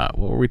train of thought.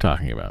 What were we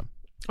talking about?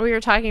 We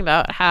were talking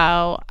about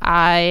how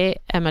I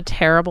am a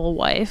terrible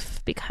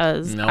wife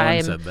because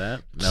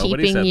I'm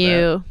keeping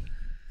you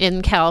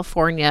in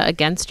California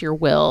against your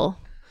will.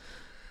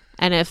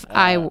 And if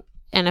I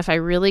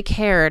really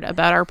cared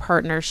about our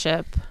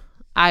partnership,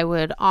 I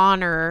would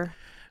honor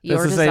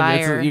your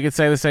desire. You could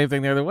say the same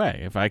thing the other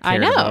way. If I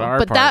cared about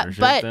our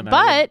partnership,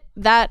 but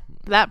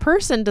that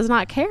person does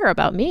not care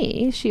about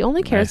me. She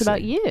only cares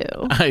about you.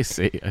 I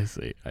see.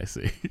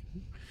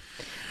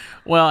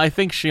 Well, I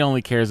think she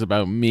only cares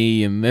about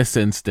me in this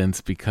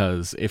instance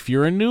because if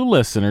you're a new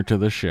listener to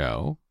the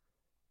show,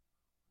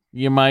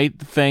 you might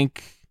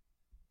think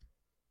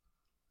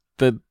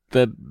that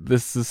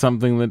this is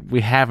something that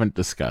we haven't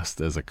discussed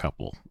as a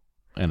couple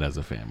and as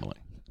a family.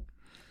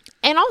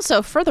 And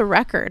also, for the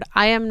record,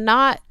 I am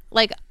not,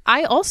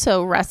 I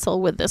also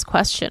wrestle with this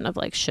question of,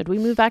 should we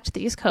move back to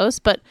the East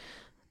Coast? But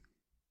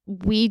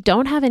we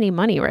don't have any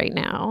money right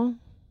now.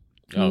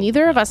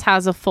 Neither of us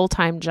has a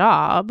full-time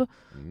job.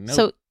 Nope.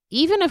 So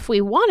even if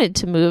we wanted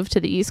to move to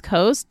the East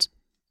Coast,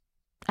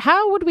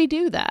 how would we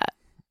do that?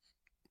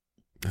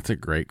 That's a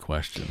great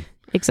question.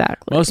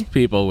 Exactly. Most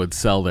people would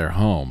sell their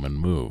home and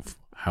move.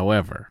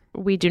 However,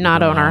 we do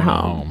not own our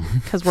home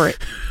because we're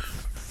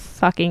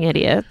fucking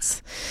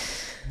idiots.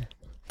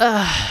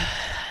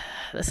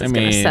 This is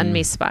going to send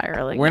me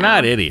spiraling. We're now.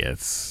 not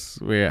idiots.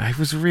 I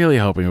was really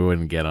hoping we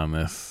wouldn't get on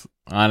this.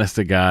 Honest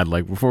to God,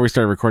 like before we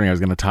started recording, I was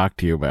going to talk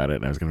to you about it.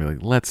 And I was going to be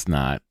like, let's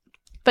not.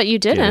 But you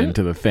didn't. Get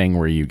into the thing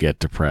where you get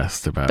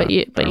depressed about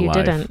it. But you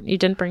didn't. You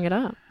didn't bring it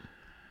up.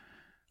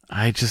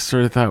 I just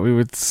sort of thought we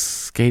would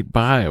skate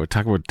by. I would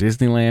talk about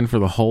Disneyland for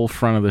the whole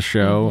front of the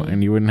show,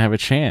 and you wouldn't have a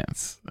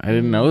chance. I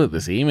didn't know that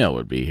this email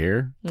would be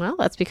here. Well,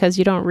 that's because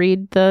you don't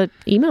read the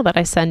email that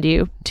I send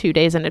you 2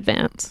 days in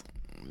advance.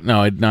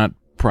 No, not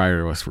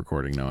prior to us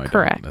recording. No, I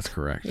correct. Don't. That's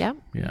correct. Yep.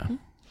 Yeah. Mm-hmm.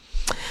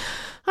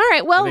 All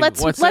right. Well, let's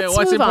what's move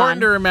important on.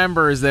 to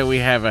remember is that we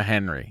have a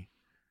Henry.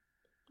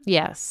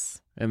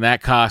 Yes. And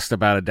that cost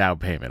about a down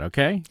payment.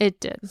 Okay. It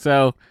did.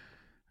 So,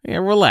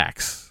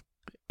 relax.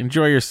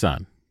 Enjoy your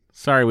son.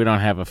 Sorry, we don't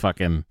have a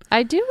fucking.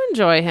 I do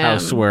enjoy him.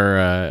 House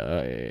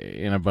where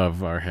in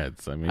above our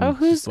heads. I mean,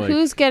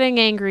 who's getting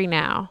angry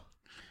now?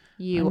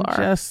 You are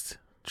just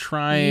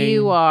trying.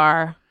 You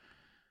are.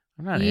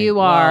 I'm not. You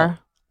angry. are. Well,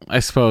 I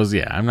suppose.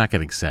 Yeah, I'm not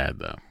getting sad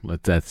though.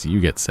 That's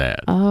you get sad.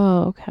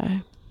 Oh,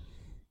 okay.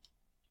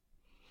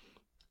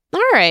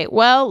 All right.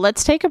 Well,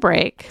 let's take a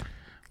break.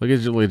 Look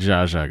at what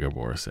Zsa Zsa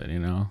Gabor said.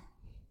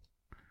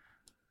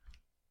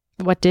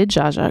 What did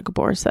Zsa Zsa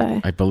Gabor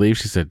say? I believe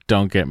she said,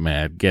 "Don't get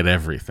mad, get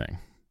everything."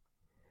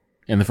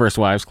 In the First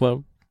Wives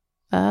Club.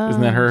 Oh,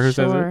 isn't that her who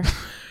sure. says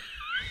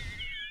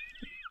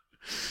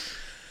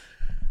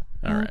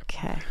it? All right.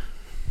 Okay.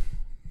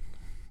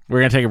 We're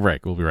going to take a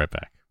break. We'll be right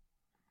back.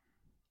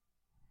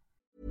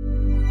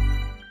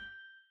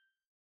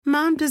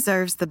 Mom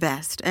deserves the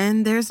best,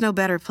 and there's no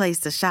better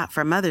place to shop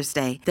for Mother's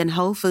Day than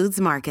Whole Foods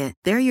Market.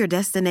 They're your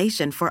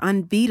destination for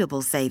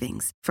unbeatable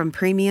savings, from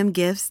premium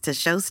gifts to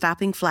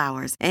show-stopping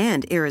flowers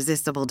and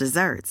irresistible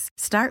desserts.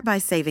 Start by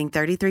saving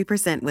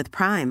 33% with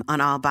Prime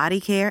on all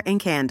body care and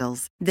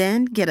candles.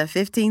 Then get a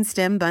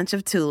 15-stem bunch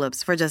of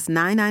tulips for just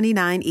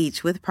 $9.99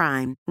 each with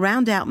Prime.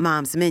 Round out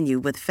Mom's menu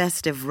with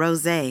festive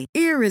rosé,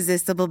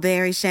 irresistible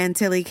berry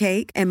chantilly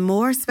cake, and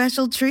more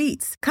special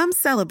treats. Come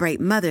celebrate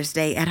Mother's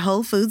Day at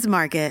Whole Foods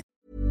Market.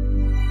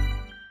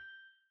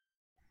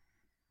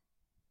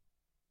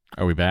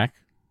 Are we back?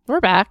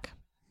 We're back.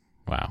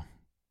 Wow.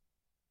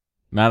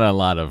 Not a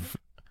lot of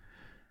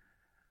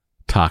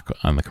talk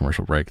on the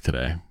commercial break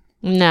today.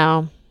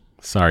 No.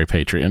 Sorry,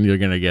 Patreon. You're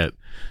going to get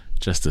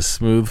just a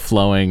smooth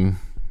flowing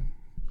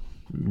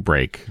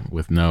break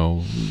with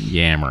no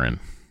yammering.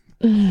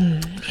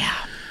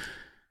 Yeah.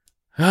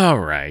 All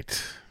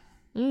right.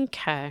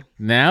 Okay.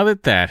 Now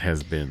that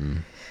has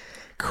been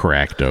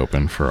cracked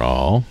open for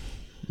all,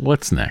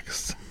 what's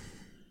next?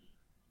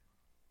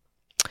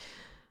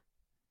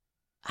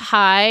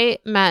 Hi,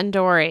 Matt and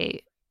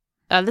Dory.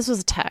 This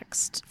was a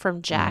text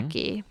from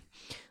Jackie.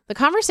 Mm-hmm. The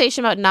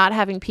conversation about not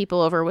having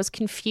people over was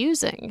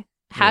confusing.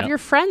 Have your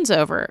friends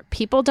over.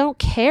 People don't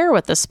care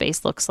what the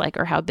space looks like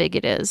or how big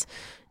it is.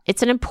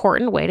 It's an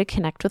important way to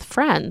connect with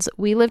friends.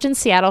 We lived in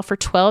Seattle for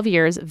 12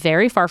 years,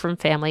 very far from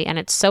family, and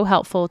it's so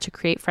helpful to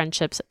create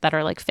friendships that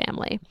are like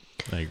family.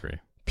 I agree.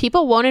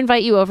 People won't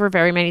invite you over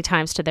very many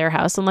times to their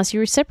house unless you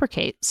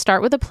reciprocate.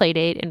 Start with a play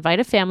date, invite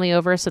a family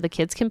over so the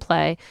kids can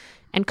play,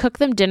 and cook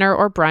them dinner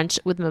or brunch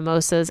with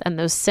mimosas and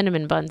those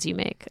cinnamon buns you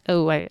make.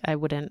 Oh, I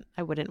wouldn't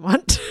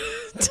want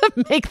to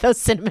make those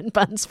cinnamon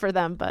buns for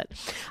them, but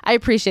I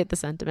appreciate the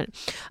sentiment.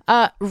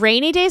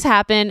 Rainy days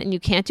happen and you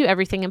can't do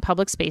everything in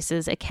public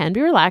spaces. It can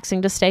be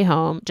relaxing to stay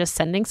home, just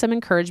sending some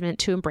encouragement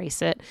to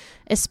embrace it.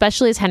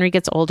 Especially as Henry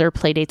gets older,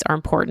 play dates are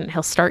important.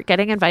 He'll start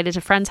getting invited to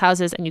friends'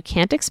 houses and you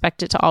can't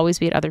expect it to always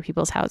be at other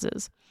people's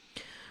houses.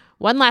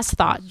 One last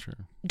thought.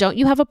 Don't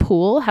you have a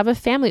pool? Have a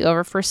family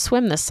over for a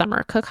swim this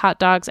summer. Cook hot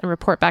dogs and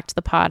report back to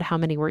the pod how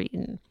many were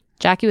eaten.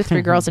 Jackie with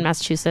 3 girls in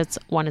Massachusetts.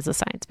 1 is a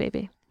science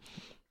baby.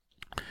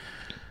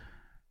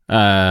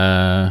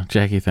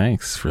 Jackie,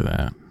 thanks for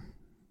that.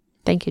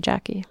 Thank you,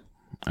 Jackie.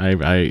 I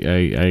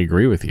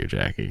agree with you,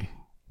 Jackie.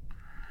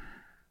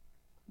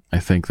 I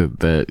think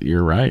that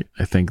you're right.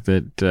 I think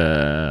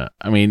that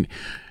I mean,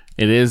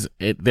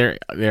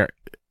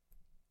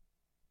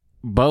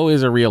 Bo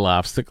is a real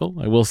obstacle.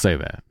 I will say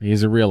that.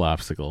 He's a real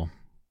obstacle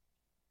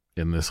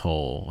in this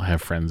whole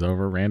have friends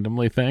over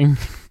randomly thing.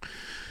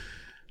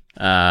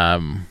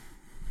 But,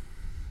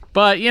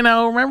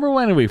 remember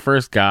when we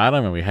first got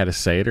him and we had a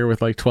Seder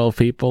with like 12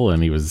 people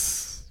and he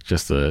was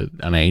just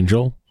an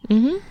angel?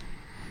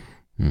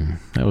 Mm-hmm.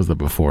 That was the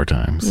before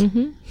times.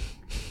 Mm-hmm.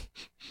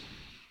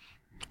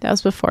 That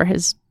was before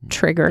his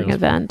triggering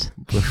event.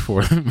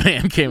 Before the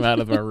man came out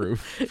of our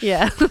roof.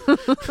 Yeah.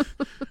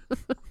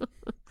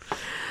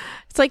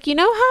 It's like,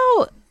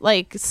 how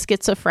like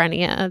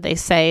schizophrenia, they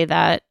say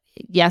that,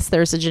 yes,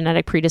 there's a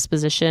genetic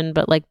predisposition,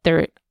 but like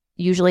there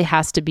usually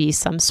has to be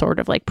some sort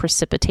of like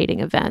precipitating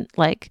event,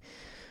 like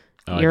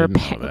I didn't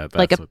know that.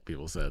 That's what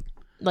people said.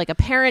 Like a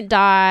parent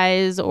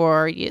dies,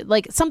 or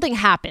like something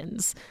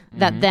happens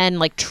that then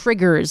like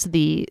triggers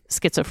the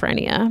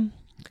schizophrenia.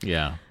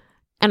 Yeah.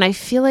 And I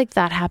feel like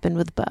that happened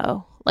with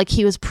Bo. Like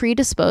he was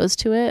predisposed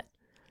to it,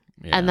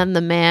 and then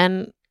the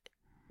man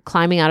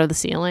climbing out of the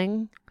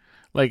ceiling.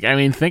 Like, I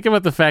mean, think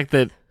about the fact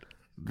that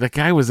the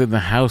guy was in the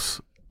house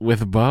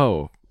with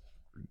Bo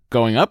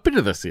going up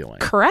into the ceiling.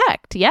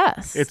 Correct.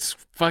 Yes. It's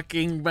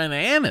fucking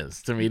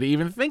bananas to me to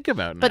even think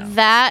about now. But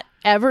that,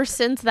 ever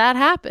since that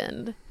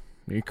happened,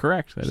 you're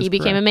correct. He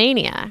became a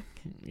maniac.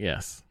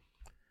 Yes.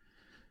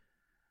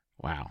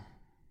 Wow.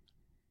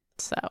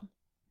 So.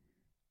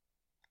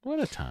 What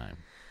a time.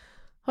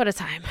 What a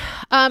time.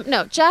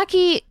 No,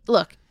 Jackie,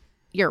 look,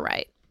 you're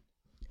right.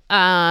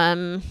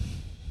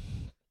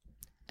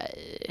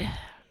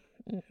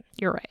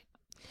 You're right.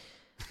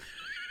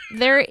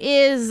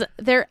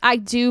 I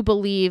do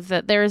believe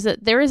that there is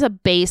a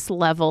base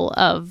level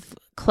of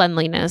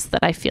cleanliness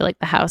that I feel like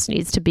the house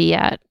needs to be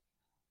at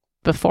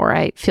before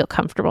I feel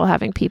comfortable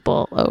having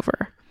people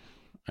over.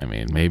 I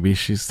mean, maybe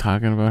she's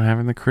talking about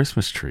having the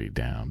Christmas tree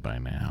down by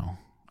now.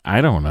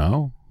 I don't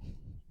know.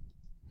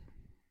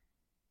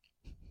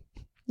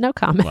 No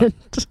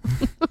comment.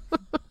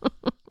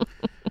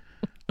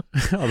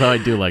 Although I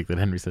do like that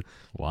Henry said,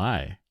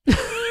 why?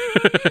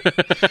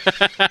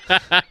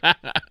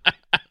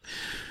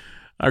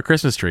 Our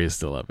Christmas tree is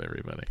still up,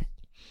 everybody.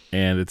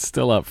 And it's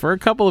still up for a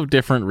couple of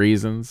different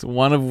reasons.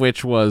 One of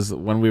which was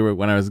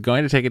when I was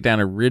going to take it down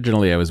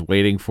originally, I was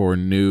waiting for a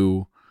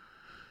new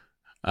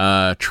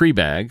tree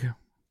bag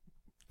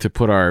to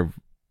put our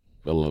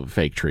little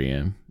fake tree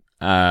in.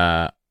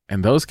 And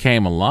those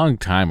came a long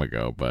time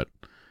ago, but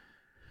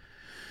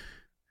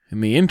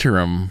in the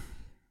interim,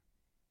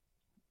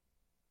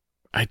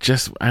 I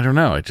don't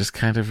know. I just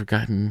kind of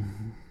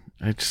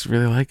I just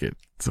really like it.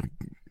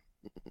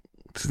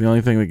 It's the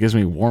only thing that gives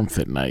me warmth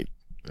at night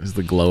is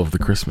the glow of the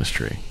Christmas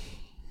tree.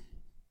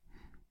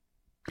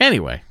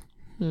 Anyway,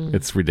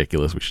 it's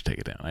ridiculous. We should take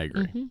it down. I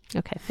agree. Mm-hmm.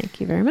 Okay. Thank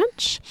you very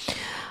much.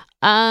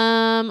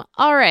 All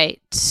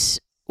right.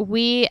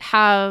 We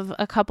have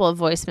a couple of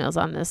voicemails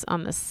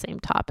on this same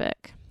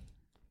topic.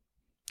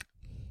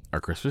 Our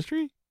Christmas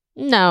tree?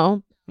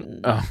 No.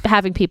 Oh.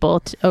 Having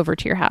people over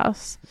to your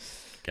house.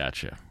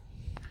 Gotcha.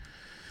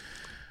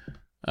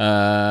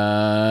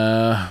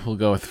 We'll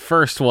go with the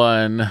first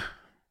one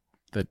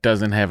that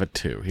doesn't have a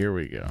 2. Here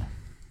we go.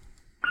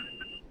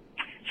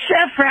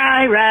 Chef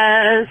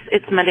Iris.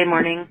 It's Monday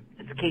morning.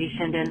 It's Katie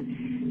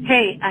Shinden.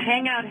 Hey, a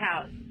hangout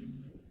house.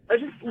 I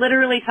was just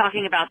literally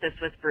talking about this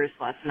with Bruce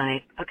last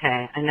night.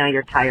 Okay, I know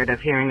you're tired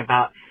of hearing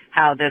about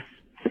how this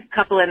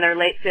couple in their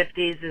late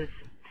 50s is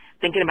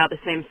thinking about the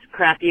same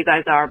crap you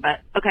guys are,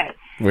 but okay.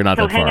 We're not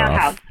that far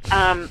off. Hangout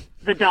house.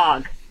 The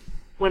dog.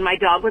 When my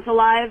dog was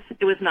alive,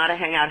 it was not a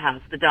hangout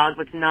house. The dog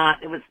was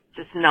not, it was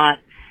just not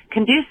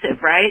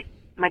conducive, right?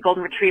 My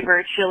golden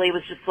retriever, Chili,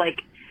 was just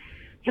like,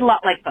 a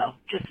lot like Bo,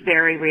 just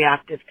very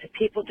reactive to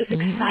people, just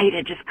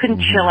excited, just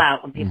couldn't chill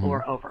out when people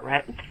were over,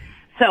 right?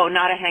 So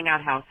not a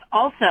hangout house.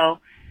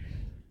 Also,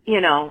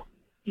 young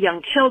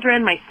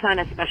children, my son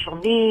has special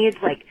needs,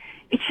 like,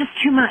 it's just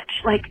too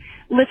much. Like,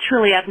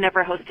 literally, I've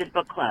never hosted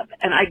book club,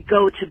 and I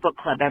go to book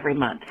club every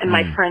month, and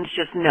my friends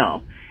just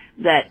know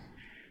that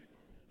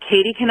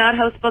Katie cannot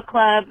host book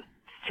club.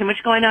 It's too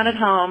much going on at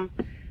home.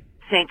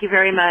 Thank you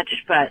very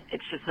much, but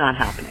it's just not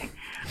happening.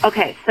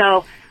 Okay,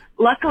 so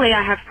luckily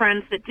I have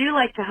friends that do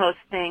like to host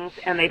things,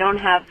 and they don't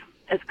have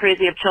as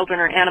crazy of children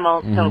or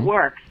animals, so it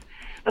works.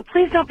 But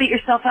please don't beat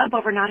yourself up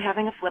over not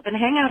having a flippin'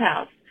 hangout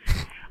house.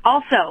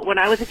 Also, when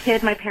I was a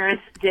kid, my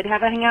parents did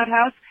have a hangout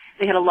house.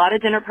 They had a lot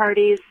of dinner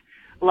parties,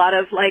 a lot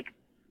of, like,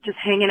 just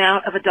hanging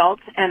out of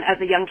adults, and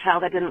as a young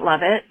child, I didn't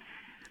love it.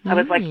 I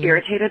was, like,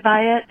 irritated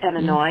by it and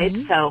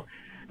annoyed, so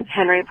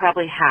Henry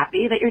probably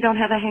happy that you don't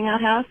have a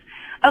hangout house.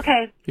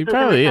 Okay. He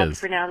probably is.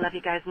 For now, love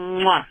you guys.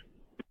 Mwah.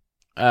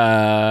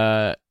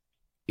 My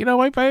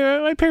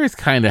parents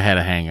kind of had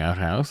a hangout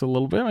house a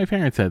little bit. My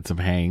parents had some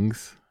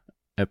hangs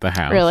at the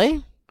house.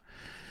 Really?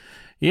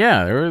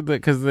 Yeah, there were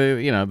because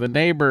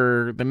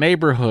the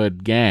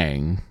neighborhood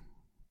gang,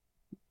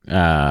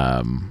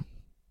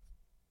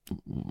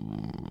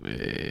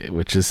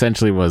 which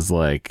essentially was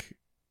like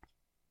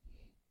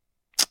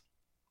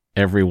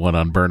everyone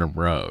on Burnham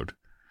Road.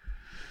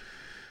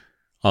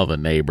 All the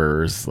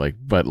neighbors,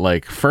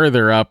 but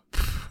further up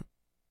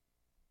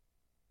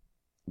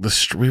the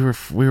street,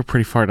 we were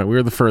pretty far down. We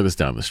were the furthest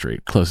down the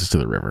street, closest to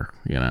the river,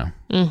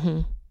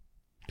 Mm-hmm.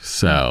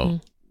 So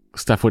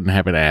stuff wouldn't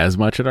happen as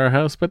much at our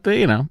house, but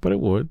but it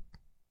would.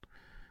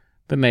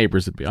 The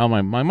neighbors would be all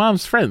my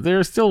mom's friends.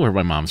 They still were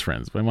my mom's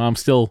friends. My mom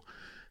still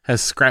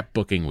has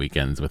scrapbooking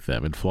weekends with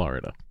them in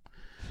Florida.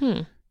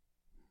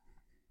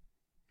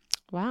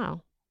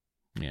 Wow.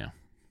 Yeah.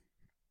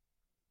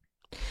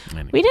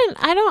 Anyway.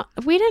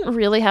 We didn't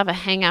really have a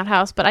hangout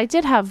house, but I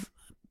did have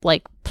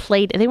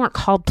they weren't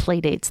called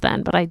play dates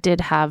then, but I did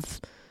have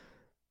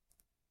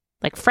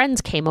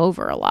friends came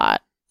over a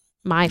lot.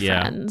 My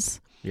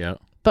friends. Yeah.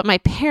 But my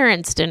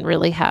parents didn't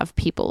really have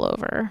people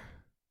over.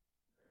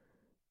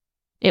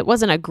 It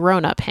wasn't a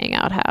grown-up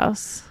hangout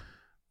house.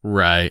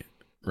 Right.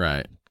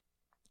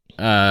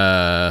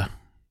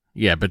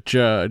 Yeah, but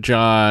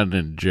John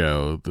and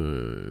Joe,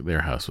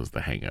 their house was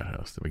the hangout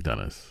house, the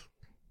McDonough's.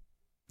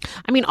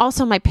 I mean,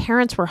 also my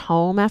parents were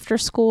home after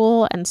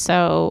school, and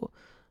so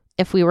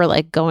if we were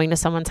like going to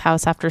someone's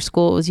house after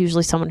school, it was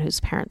usually someone whose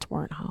parents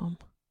weren't home.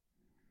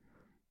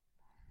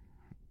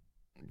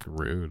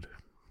 Rude.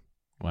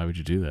 Why would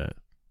you do that?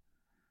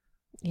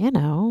 You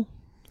know,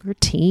 we're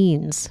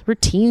teens. We're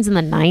teens in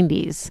the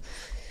 90s.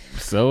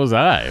 So was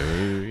I.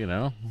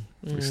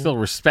 We still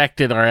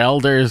respected our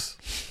elders.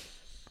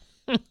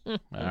 All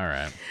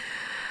right.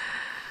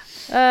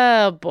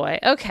 Oh boy.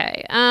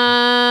 Okay.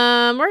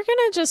 We're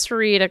gonna just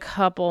read a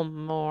couple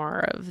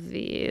more of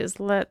these.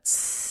 Let's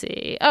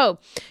see. Oh,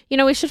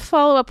 we should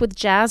follow up with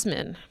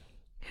Jasmine,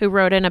 who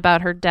wrote in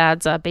about her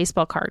dad's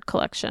baseball card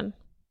collection.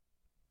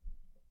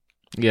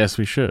 Yes,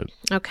 we should.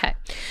 Okay.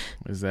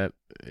 Is that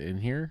in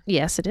here?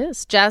 Yes, it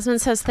is. Jasmine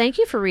says, "Thank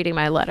you for reading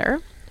my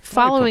letter.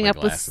 Following up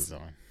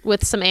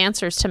with some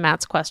answers to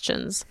Matt's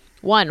questions.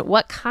 1,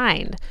 what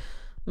kind?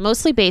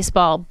 Mostly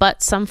baseball,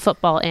 but some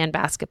football and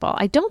basketball.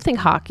 I don't think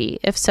hockey.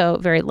 If so,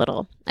 very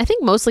little. I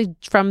think mostly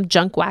from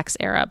junk wax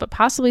era, but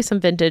possibly some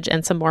vintage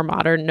and some more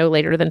modern, no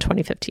later than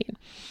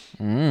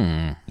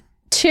 2015.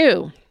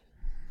 2,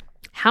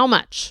 how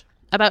much?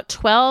 About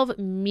 12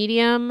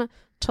 medium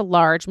to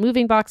large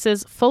moving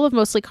boxes full of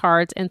mostly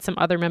cards and some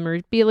other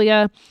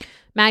memorabilia,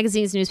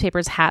 magazines,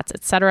 newspapers, hats,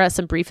 etc.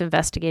 Some brief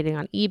investigating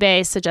on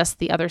eBay suggests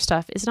the other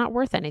stuff is not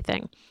worth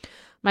anything.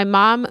 My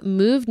mom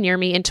moved near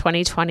me in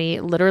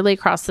 2020, literally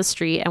across the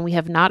street, and we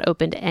have not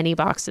opened any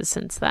boxes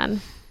since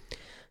then.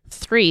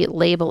 3,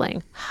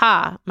 labeling.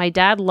 My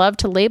dad loved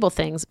to label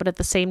things, but at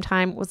the same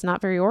time was not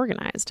very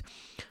organized.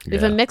 We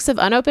have a mix of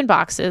unopened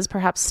boxes,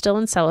 perhaps still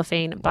in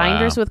cellophane,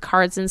 binders with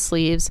cards and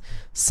sleeves,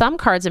 some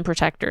cards and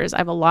protectors. I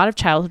have a lot of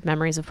childhood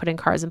memories of putting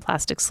cards in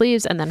plastic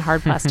sleeves and then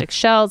hard plastic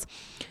shells,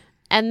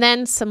 and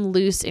then some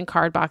loose in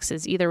card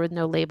boxes, either with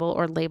no label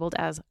or labeled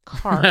as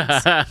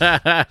cards.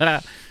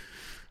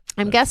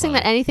 I'm guessing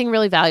that anything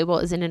really valuable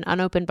is in an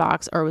unopened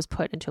box or was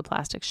put into a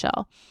plastic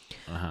shell.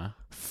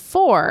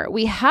 4,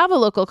 we have a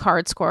local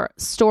card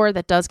store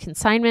that does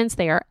consignments.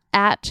 They are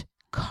at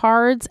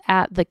Cards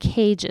at the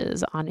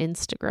Cages on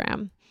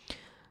Instagram.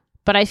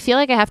 But I feel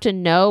like I have to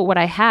know what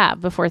I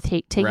have before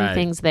taking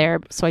things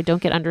there so I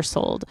don't get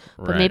undersold.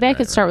 But maybe I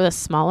could start with a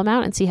small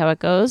amount and see how it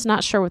goes.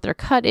 Not sure what their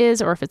cut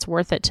is or if it's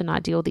worth it to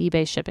not deal with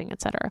eBay shipping,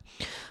 etc.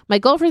 My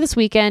goal for this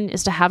weekend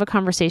is to have a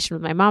conversation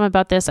with my mom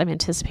about this. I'm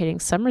anticipating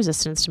some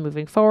resistance to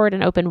moving forward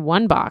and open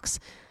one box.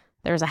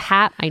 There's a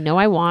hat I know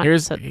I want,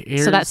 so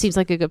that seems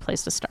like a good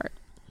place to start.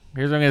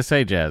 Here's what I'm going to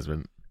say,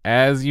 Jasmine.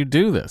 As you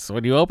do this,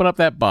 when you open up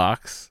that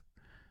box,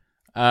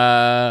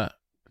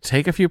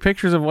 take a few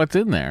pictures of what's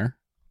in there.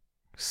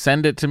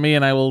 Send it to me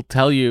and I will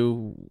tell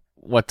you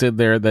what's in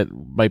there that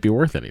might be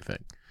worth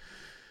anything.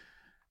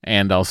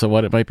 And also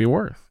what it might be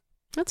worth.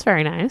 That's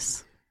very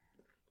nice.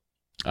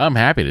 I'm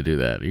happy to do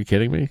that. Are you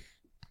kidding me?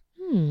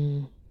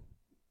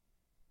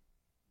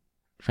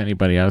 If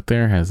anybody out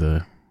there has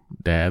a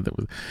dad that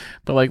was...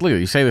 But look,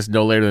 you say this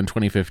no later than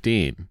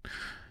 2015.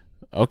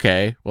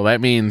 Okay, well that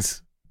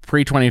means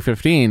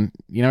pre-2015,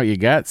 you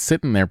got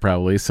sitting there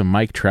probably some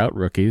Mike Trout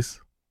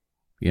rookies,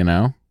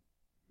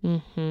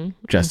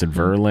 Justin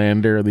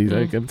Verlander. These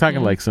I'm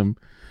talking like some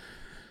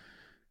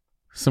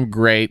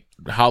great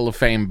Hall of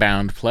Fame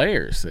bound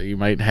players that you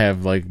might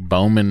have like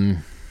Bowman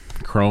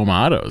chrome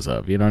autos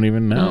of. You don't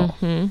even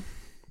know.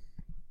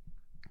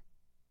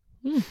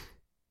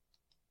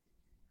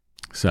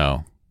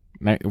 So,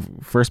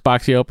 first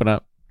box you open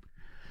up,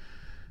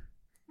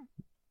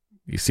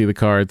 you see the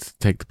cards,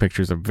 take the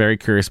pictures. I'm very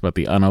curious about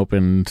the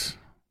unopened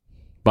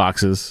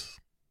boxes.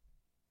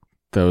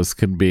 Those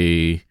can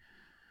be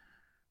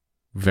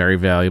very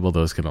valuable.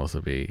 Those can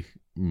also be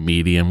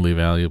mediumly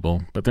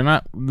valuable, but they're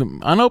not. The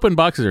unopened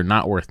boxes are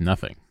not worth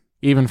nothing,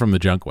 even from the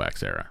junk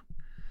wax era.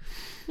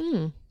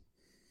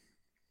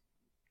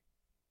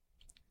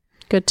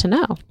 Good to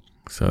know.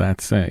 So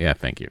that's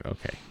thank you.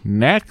 Okay,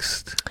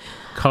 next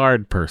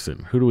card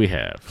person. Who do we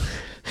have?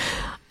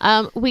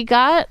 We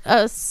got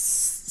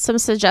some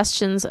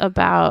suggestions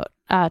about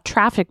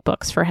traffic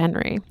books for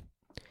Henry.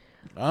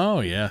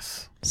 Oh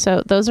yes.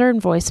 So those are in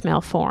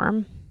voicemail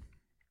form.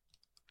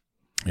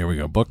 Here we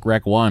go. Book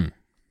Rec 1.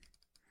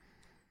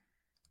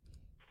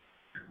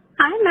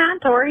 Hi,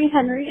 Matt, Dory,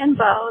 Henry, and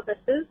Bo. This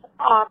is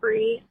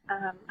Aubrey.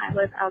 I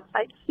live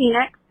outside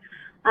Phoenix.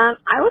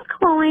 I was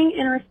calling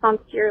in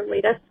response to your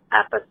latest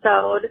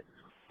episode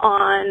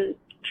on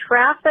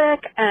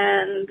traffic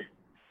and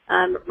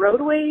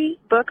roadway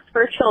books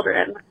for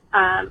children.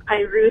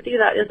 I agree with you.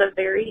 That is a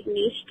very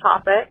niche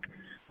topic.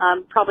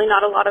 Probably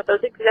not a lot of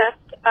those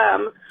exist.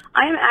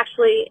 I am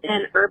actually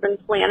an urban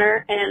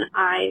planner, and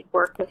I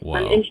work with some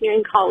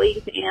engineering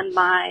colleagues, and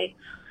my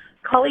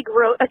colleague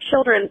wrote a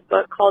children's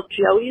book called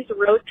Joey's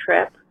Road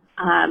Trip.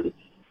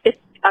 It's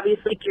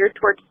obviously geared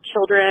towards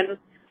children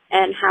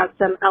and has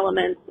some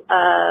elements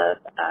of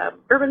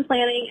urban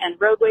planning and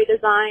roadway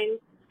design.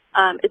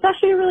 It's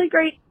actually a really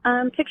great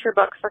picture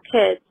book for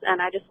kids,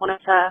 and I just wanted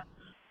to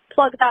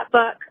plug that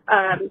book.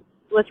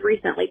 Was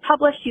recently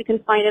published. You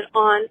can find it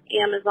on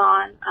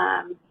Amazon.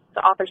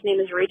 The author's name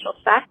is Rachel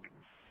Feck.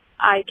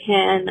 I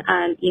can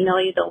email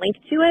you the link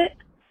to it.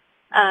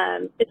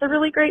 It's a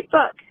really great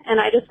book, and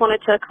I just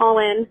wanted to call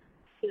in.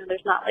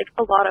 There's not like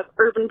a lot of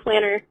urban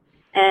planner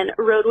and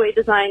roadway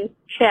design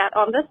chat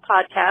on this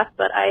podcast,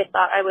 but I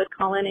thought I would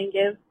call in and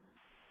give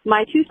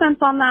my 2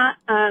 cents on that.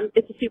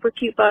 It's a super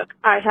cute book.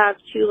 I have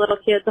 2 little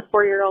kids, a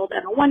 4-year-old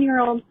and a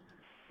 1-year-old,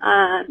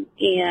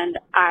 and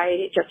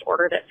I just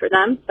ordered it for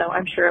them, so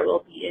I'm sure it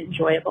will be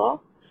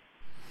enjoyable.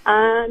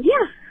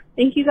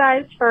 Thank you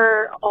guys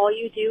for all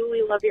you do.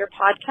 We love your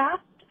podcast.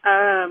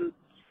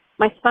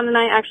 My son and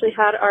I actually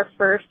had our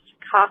first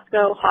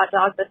Costco hot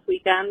dog this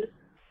weekend.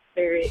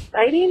 Very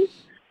exciting.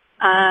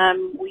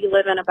 We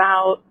live in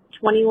about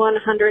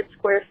 2,100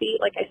 square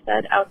feet, like I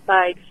said,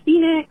 outside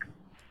Phoenix.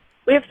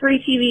 We have 3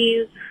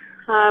 TVs,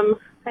 I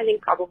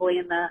think probably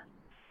in the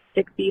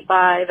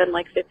 65 and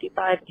like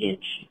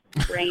 55-inch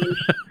range.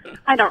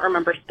 I don't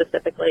remember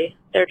specifically.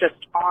 They're just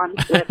on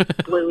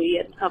with Bluey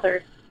and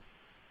other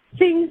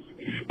things.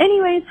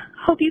 Anyways,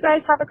 hope you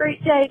guys have a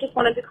great day. Just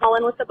wanted to call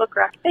in with the book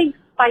rec. Thanks.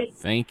 Bye.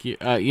 Thank you.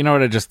 You know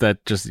what?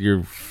 Just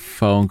your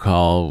phone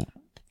call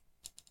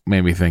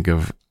made me think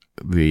of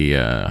the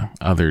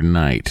other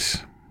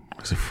night.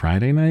 Was it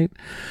Friday night?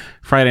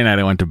 Friday night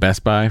I went to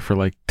Best Buy for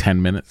like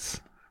 10 minutes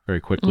very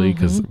quickly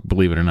because,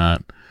 believe it or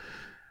not,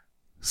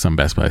 some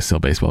Best Buy sell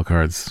baseball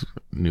cards,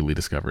 newly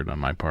discovered on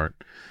my part.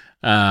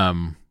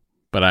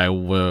 But I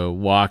was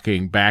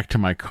walking back to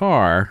my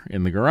car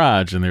in the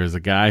garage, and there was a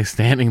guy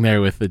standing there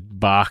with a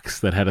box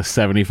that had a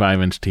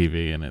 75-inch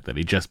TV in it that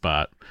he just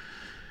bought.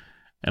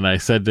 And I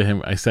said to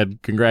him,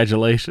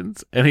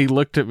 congratulations. And he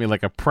looked at me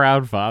like a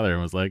proud father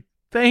and was like,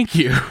 thank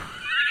you.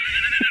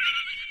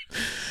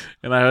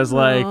 And I was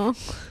like,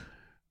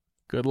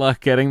 good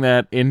luck getting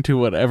that into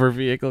whatever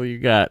vehicle you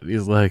got.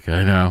 He's like,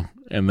 I know.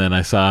 And then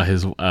I saw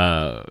his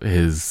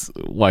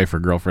wife or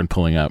girlfriend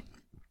pulling up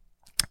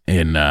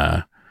in,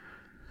 I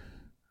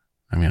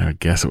would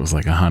guess it was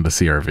like a Honda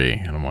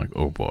CRV. And I'm like,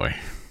 oh boy.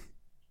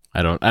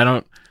 I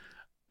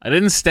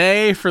didn't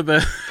stay for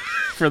the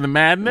for the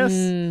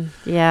madness.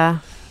 Yeah.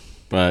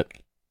 But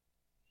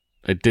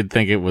I did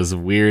think it was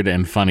weird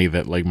and funny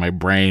that like my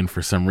brain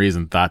for some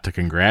reason thought to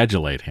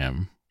congratulate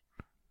him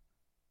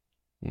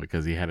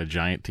because he had a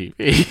giant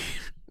TV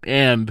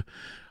and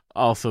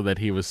also that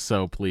he was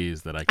so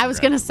pleased that I was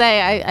going to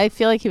say, I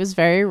feel like he was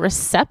very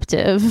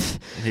receptive.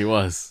 He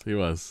was.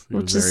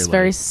 Which is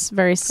very,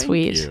 very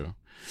sweet. Thank you.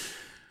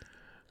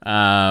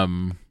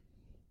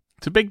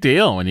 It's a big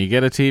deal when you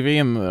get a TV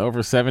in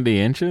over 70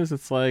 inches.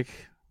 It's like,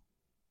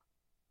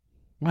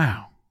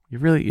 wow,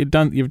 you've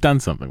done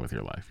something with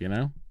your life, you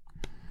know?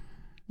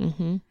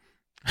 Mm-hmm.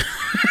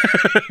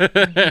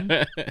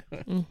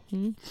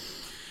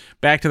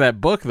 Back to that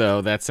book,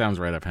 though, that sounds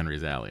right up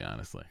Henry's alley,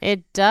 honestly.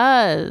 It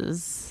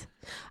does.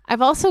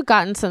 I've also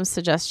gotten some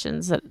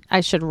suggestions that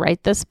I should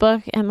write this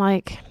book, and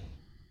like...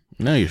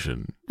 No, you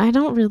shouldn't. I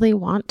don't really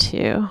want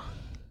to.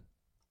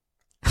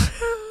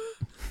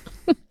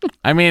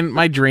 I mean,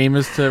 my dream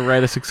is to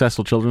write a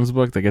successful children's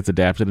book that gets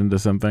adapted into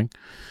something.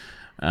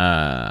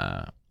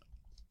 But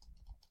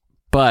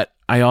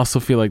I also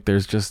feel like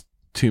there's just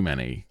too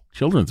many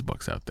children's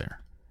books out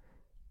there.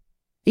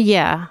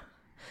 Yeah.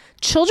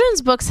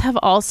 Children's books have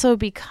also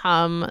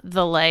become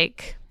the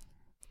like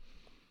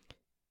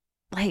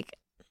it's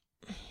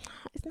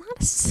not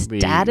a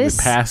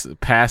status. The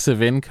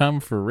passive income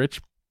for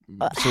rich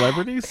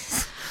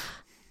celebrities?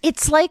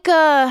 It's like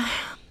a...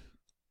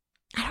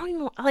 I don't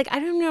even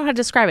know how to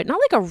describe it. Not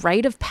like a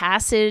rite of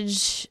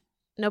passage,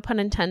 no pun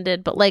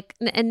intended, but like,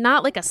 and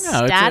not like a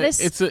status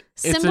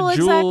symbol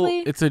exactly.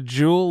 It's a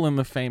jewel in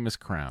the famous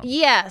crown.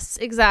 Yes,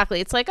 exactly.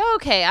 It's like,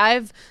 okay,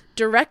 I've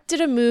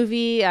directed a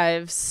movie.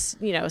 I've,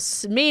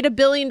 made $1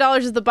 billion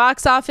at the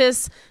box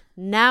office.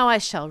 Now I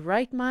shall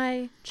write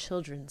my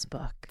children's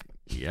book.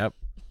 Yep.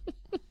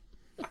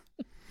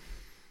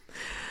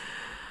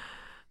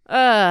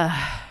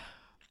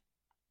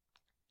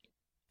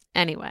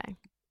 Anyway.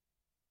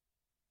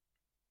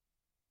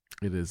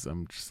 It is.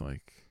 I'm just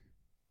like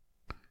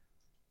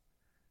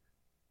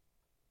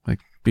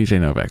BJ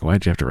Novak.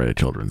 Why'd you have to write a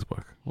children's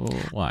book? Well,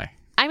 why?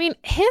 I mean,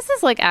 his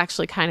is like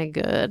actually kind of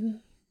good.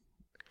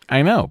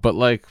 I know, but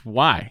like,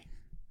 why?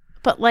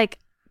 But like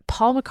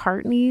Paul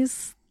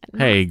McCartney's.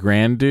 Hey,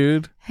 grand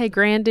dude.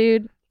 Henry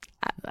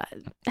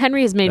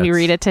has made me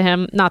read it to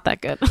him. Not that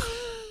good.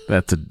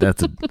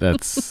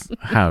 That's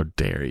how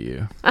dare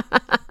you,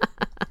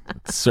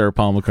 Sir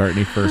Paul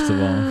McCartney? First of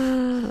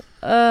all.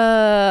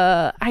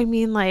 I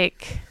mean,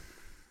 like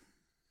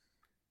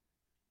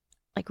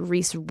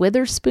Reese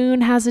Witherspoon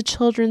has a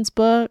children's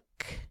book.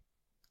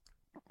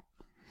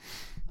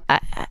 A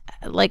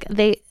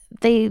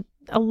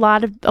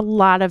lot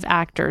of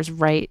actors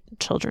write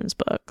children's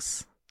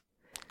books.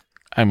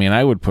 I mean,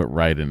 I would put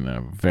 "write" in a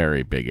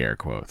very big air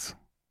quotes.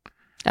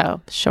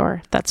 Oh,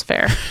 sure, that's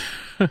fair.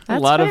 That's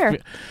fair.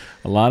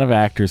 A lot of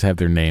actors have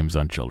their names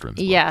on children's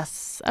books.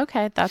 Yes.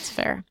 Okay, that's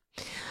fair.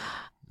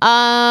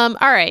 All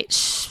right.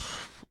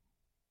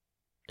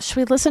 Should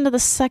we listen to the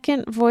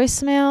second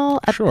voicemail?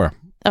 Sure.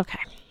 Okay.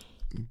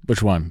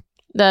 Which one?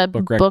 The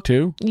book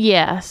 2?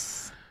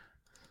 Yes.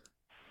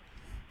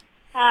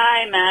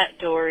 Hi, Matt,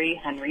 Dory,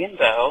 Henry, and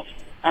Bo.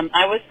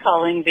 I was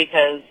calling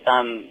because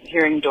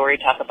hearing Dory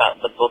talk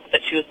about the book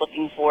that she was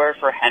looking for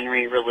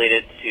Henry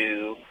related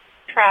to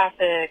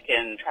traffic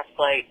and traffic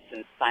lights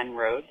and sign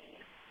roads.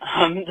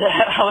 I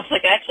was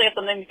like, I actually have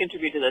something to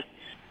contribute to this.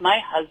 My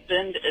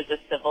husband is a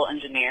civil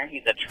engineer.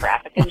 He's a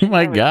traffic engineer. Oh,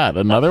 my God.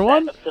 Another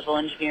one? A civil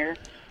engineer,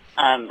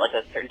 like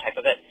a certain type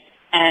of it.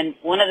 And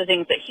one of the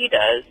things that he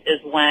does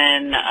is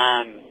when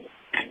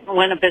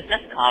a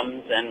business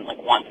comes and like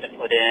wants to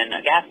put in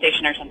a gas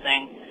station or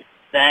something,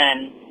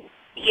 then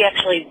he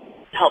actually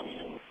helps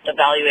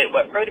evaluate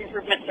what road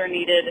improvements are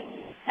needed,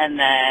 and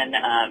then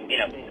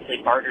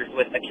basically barters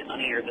with the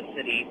county or the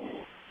city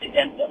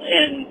and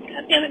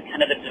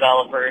kind of the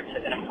developer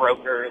to kind of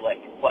broker like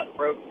what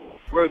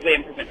roadway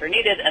improvements are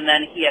needed, and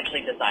then he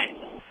actually designs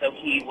them. So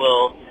he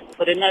will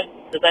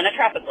design a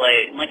traffic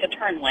light and like a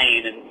turn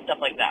lane and stuff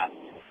like that.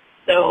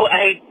 So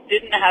I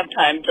didn't have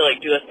time to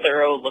like do a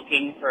thorough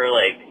looking for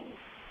like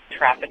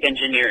traffic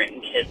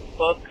engineering kids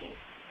books.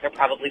 There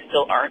probably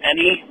still aren't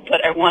any, but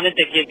I wanted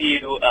to give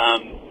you,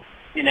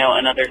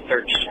 another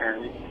search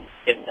term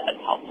if that's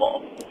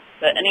helpful.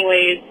 But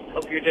anyways,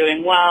 hope you're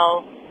doing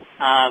well.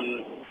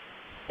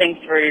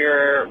 Thanks for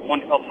your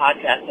wonderful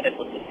podcast that I've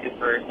listened to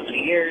for so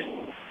many years.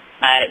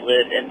 I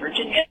live in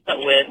Virginia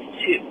with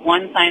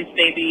one science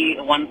baby,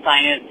 one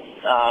science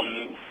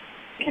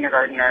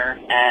kindergartner,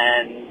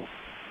 and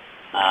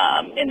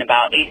in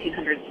about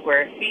 1,800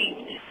 square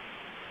feet.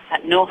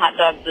 Had no hot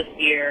dogs this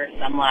year,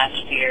 some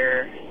last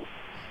year.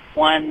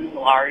 One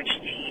large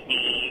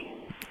TV.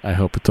 I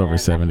hope it's over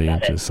 70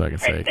 inches so I can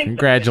say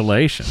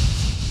congratulations.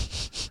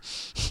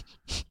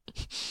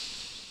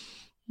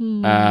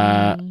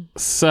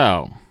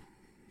 So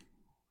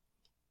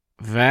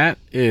that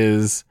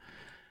is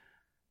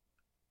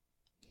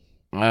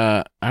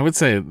I would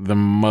say the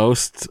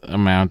most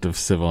amount of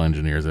civil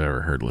engineers I've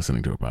ever heard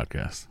listening to a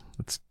podcast.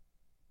 That's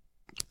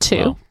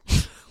 2.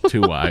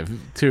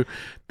 Well,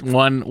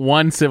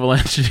 one civil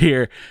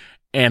engineer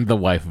and the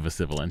wife of a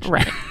civil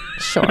engineer. Right.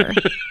 Sure.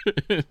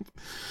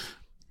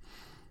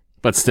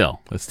 But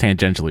still, it's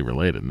tangentially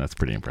related, and that's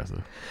pretty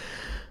impressive.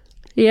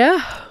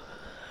 Yeah.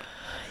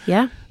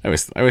 Yeah. I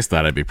always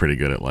thought I'd be pretty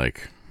good at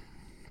like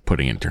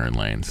putting in turn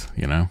lanes,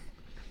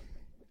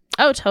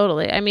 Oh,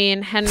 totally. I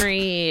mean,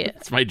 Henry.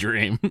 It's my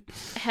dream.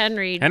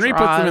 Henry puts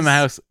them in the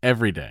house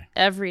every day.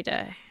 Every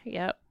day.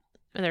 Yep.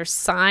 And there's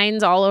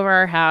signs all over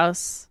our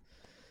house.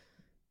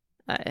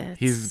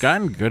 He's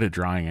gotten good at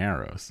drawing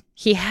arrows.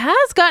 He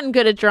has gotten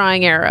good at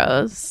drawing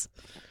arrows.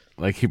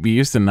 Like he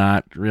used to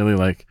not really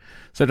like.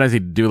 Sometimes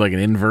he'd do like an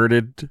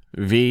inverted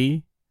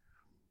V,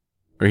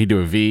 or he'd do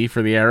a V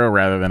for the arrow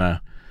rather than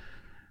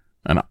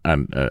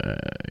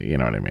you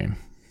know what I mean?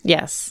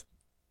 Yes.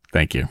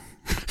 Thank you.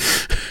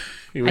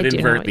 He would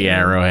invert the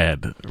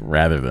arrowhead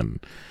rather than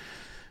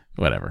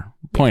whatever.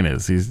 Point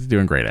is, he's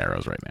doing great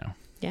arrows right now.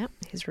 Yeah,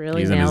 he's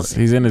really he's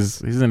in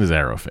his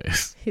arrow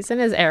phase. He's in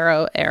his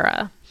arrow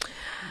era.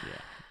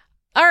 Yeah.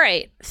 All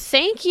right.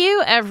 Thank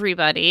you,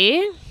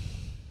 everybody.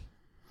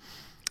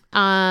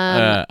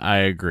 I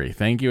agree.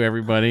 Thank you,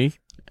 everybody.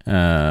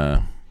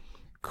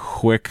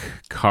 Quick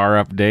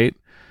car update.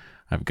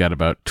 I've got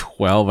about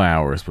 12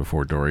 hours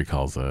before Dory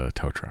calls a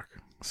tow truck.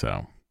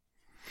 So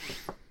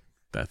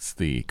that's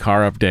the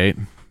car update.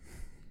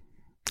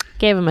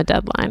 Gave him a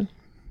deadline.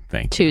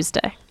 Thank you.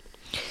 Tuesday.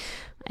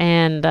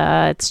 And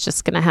it's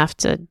just going to have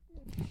to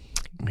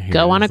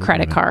go on a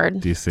credit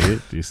card. Do you see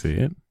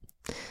it?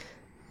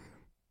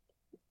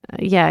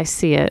 Yeah, I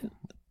see it.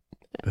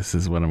 This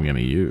is what I'm going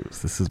to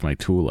use. This is my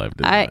tool I've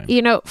designed.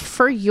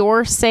 For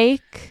your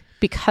sake,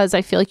 because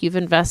I feel like you've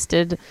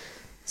invested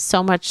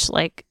so much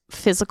like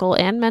physical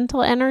and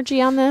mental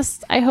energy on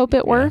this, I hope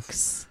it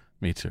works.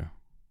 Me too.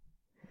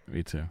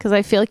 Because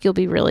I feel like you'll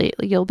be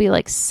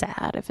like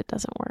sad if it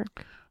doesn't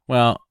work.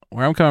 Well,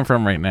 where I'm coming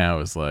from right now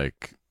is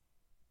like,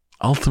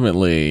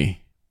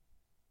 ultimately,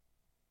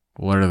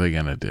 what are they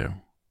going to do?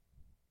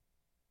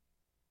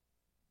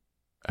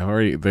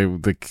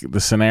 The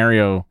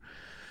scenario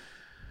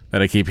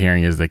that I keep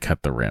hearing is they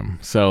cut the rim.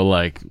 So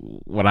like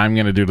what I'm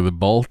going to do to the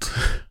Bolt,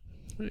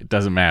 it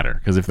doesn't matter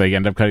because if they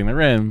end up cutting the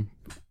rim,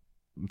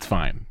 it's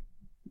fine.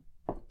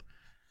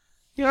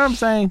 You know what I'm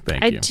saying?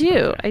 Thank you. I do.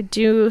 Okay. I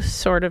do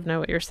sort of know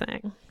what you're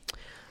saying.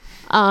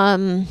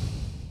 But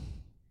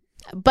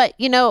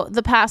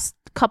the past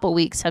couple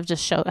weeks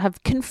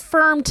have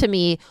confirmed to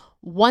me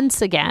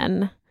once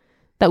again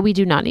that we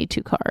do not need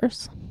 2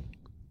 cars.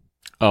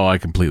 Oh, I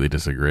completely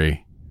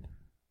disagree.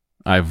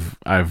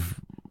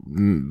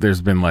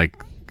 There's been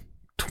like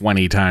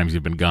 20 times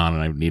you've been gone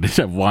and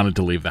I've wanted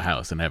to leave the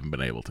house and haven't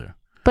been able to.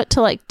 But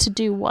to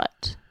do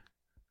what?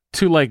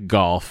 To like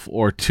golf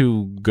or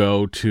to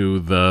go to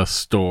the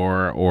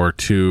store or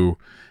to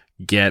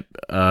get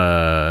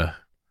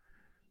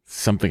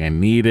something I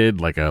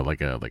needed, like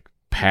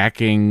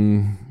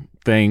packing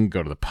thing,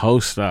 go to the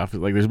post office.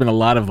 Like there's been a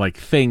lot of like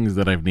things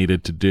that I've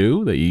needed to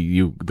do that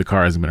the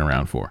car hasn't been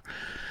around for.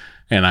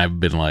 And I've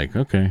been like,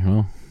 okay,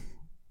 well.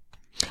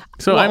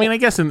 So, I mean, I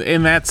guess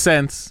in that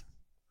sense,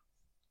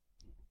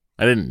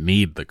 I didn't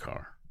need the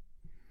car.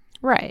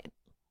 Right.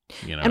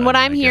 And what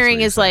I'm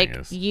hearing is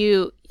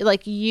you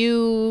like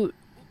to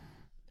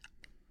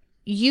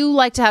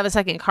have a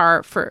second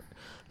car for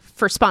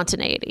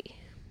spontaneity.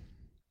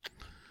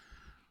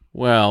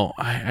 Well,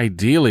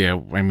 ideally,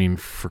 I mean,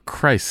 for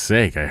Christ's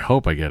sake, I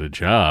hope I get a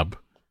job.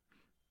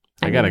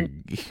 I gotta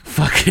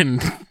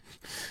fucking...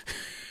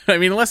 I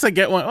mean, unless I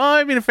get one... Well,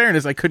 I mean, in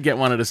fairness, I could get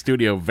one at a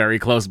studio very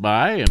close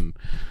by and,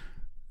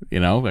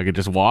 I could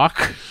just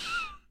walk.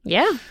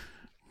 Yeah.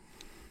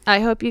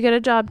 I hope you get a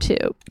job,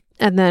 too.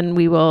 And then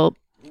we will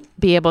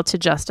be able to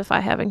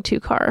justify having 2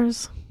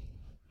 cars.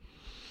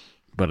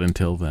 But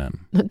until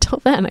then,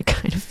 I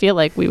kind of feel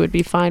like we would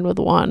be fine with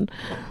 1.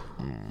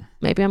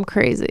 Maybe I'm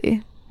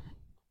crazy.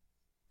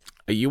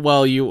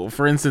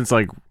 For instance,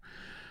 like,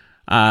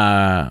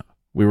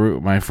 we were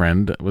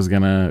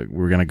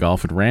gonna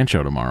golf at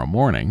Rancho tomorrow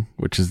morning,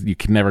 which is, you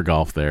can never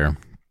golf there.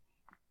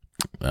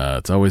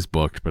 It's always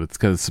booked, but it's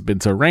because it's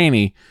been so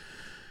rainy.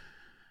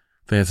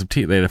 They had a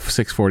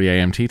 6:40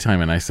 a.m. tea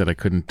time, and I said I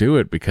couldn't do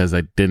it because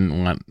I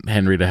didn't want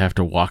Henry to have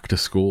to walk to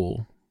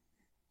school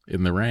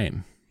in the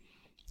rain.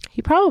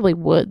 He probably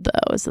would,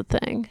 though, is the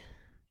thing.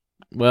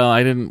 Well,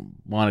 I didn't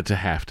want it to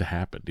have to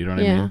happen. Do you know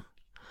what I mean?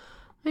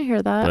 I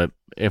hear that. But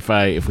if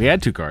we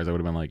had 2 cars, I would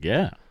have been like,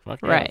 yeah, fuck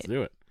yeah, let's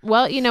do it.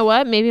 Well, you know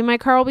what? Maybe my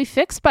car will be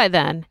fixed by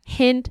then.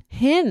 Hint,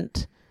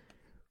 hint.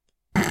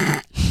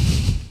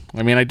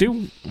 I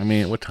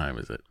mean, what time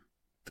is it?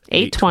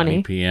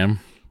 8:20 p.m.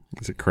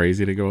 Is it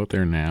crazy to go out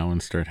there now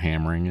and start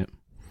hammering it?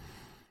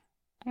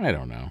 I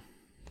don't know.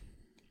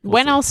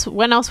 When else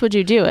would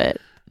you do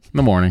it? In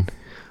the morning.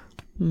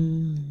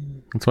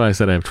 That's why I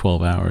said I have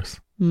 12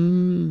 hours.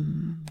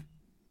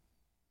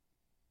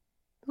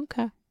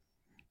 Okay.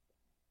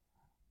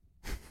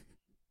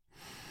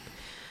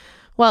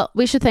 Well,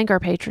 we should thank our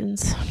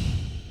patrons.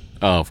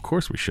 Oh, of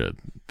course we should.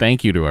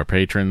 Thank you to our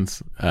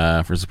patrons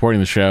for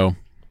supporting the show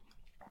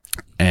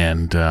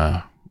and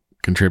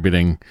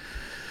contributing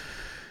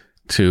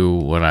to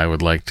what I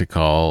would like to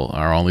call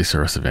our only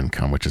source of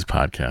income, which is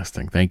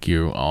podcasting. Thank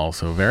you all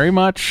so very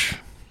much.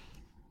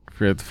 If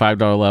you're at the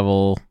 $5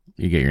 level,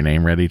 you get your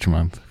name read each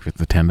month. If you're at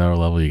the $10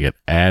 level, you get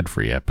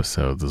ad-free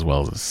episodes as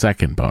well as a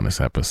second bonus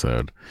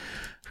episode.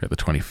 If you're at the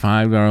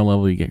 $25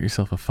 level, you get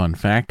yourself a fun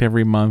fact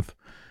every month.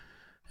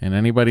 And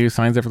anybody who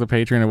signs up for the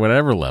Patreon at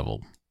whatever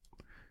level,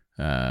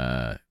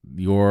 that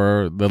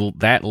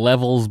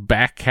level's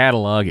back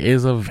catalog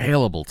is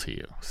available to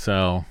you.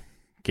 So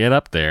get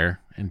up there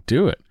and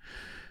do it.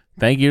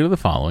 Thank you to the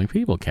following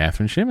people: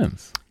 Catherine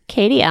Shimmons,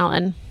 Katie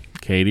Allen,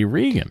 Katie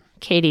Regan,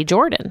 Katie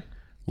Jordan,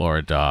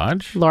 Laura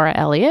Dodge, Laura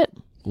Elliott,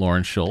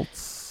 Lauren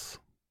Schultz,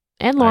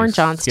 and Lauren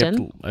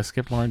Johnston. I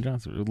skipped Lauren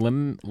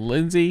Johnston.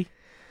 Lindsay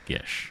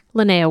Gish,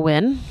 Linnea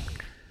Wynn,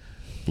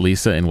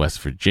 Lisa in West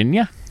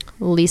Virginia,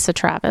 Lisa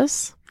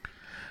Travis,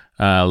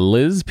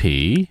 Liz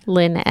P,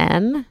 Lynn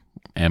N,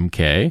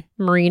 MK,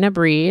 Marina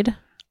Breed,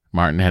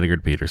 Martin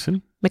Hedegaard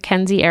Peterson,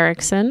 Mackenzie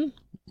Erickson,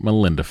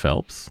 Melinda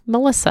Phelps,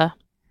 Melissa,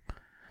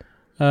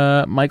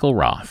 Michael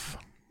Roth,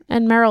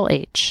 and Merrill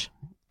H.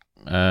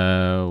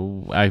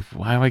 Why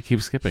do I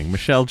keep skipping?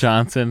 Michelle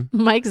Johnson,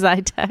 Mike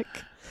Zytek,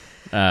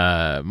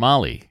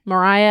 Molly,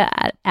 Mariah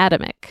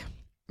Adamick,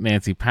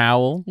 Nancy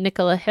Powell,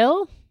 Nicola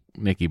Hill,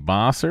 Nikki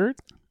Bossert,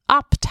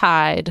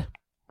 Optide,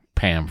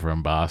 Pam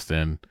from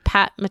Boston,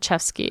 Pat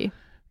Machewski,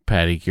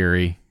 Patty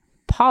Curie,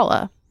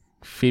 Paula,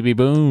 Phoebe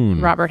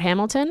Boone, Robert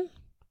Hamilton,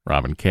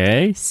 Robin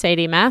K,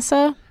 Sadie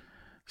Massa,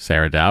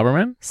 Sarah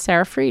Dauberman,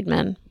 Sarah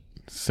Friedman,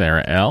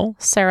 Sarah L,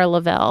 Sarah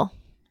Lavelle,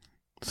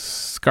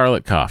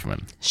 Scarlett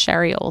Kaufman,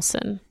 Sherry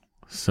Olson,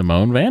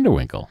 Simone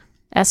Vanderwinkle,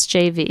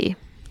 SJV,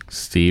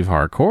 Steve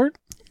Harcourt,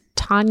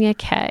 Tanya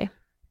K,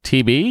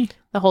 TB,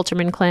 the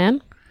Holterman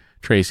Clan,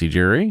 Tracy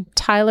Jury,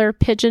 Tyler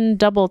Pigeon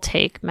Double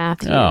Take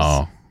Matthews.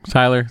 Oh,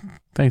 Tyler,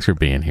 thanks for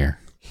being here.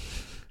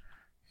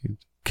 You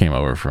came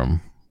over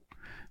from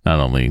not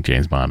only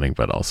James Bonding,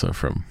 but also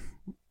from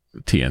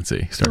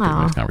TNC. Started a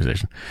nice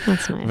conversation.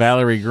 That's nice.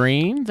 Valerie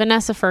Green,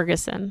 Vanessa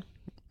Ferguson,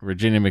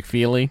 Virginia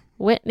McFeely,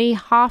 Whitney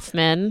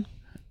Hoffman,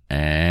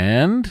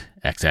 and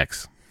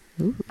XX.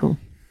 Ooh,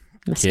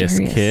 mysterious.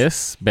 Kiss,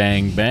 kiss,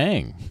 bang,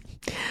 bang.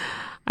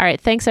 All right.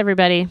 Thanks,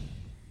 everybody.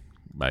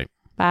 Bye.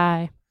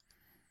 Bye.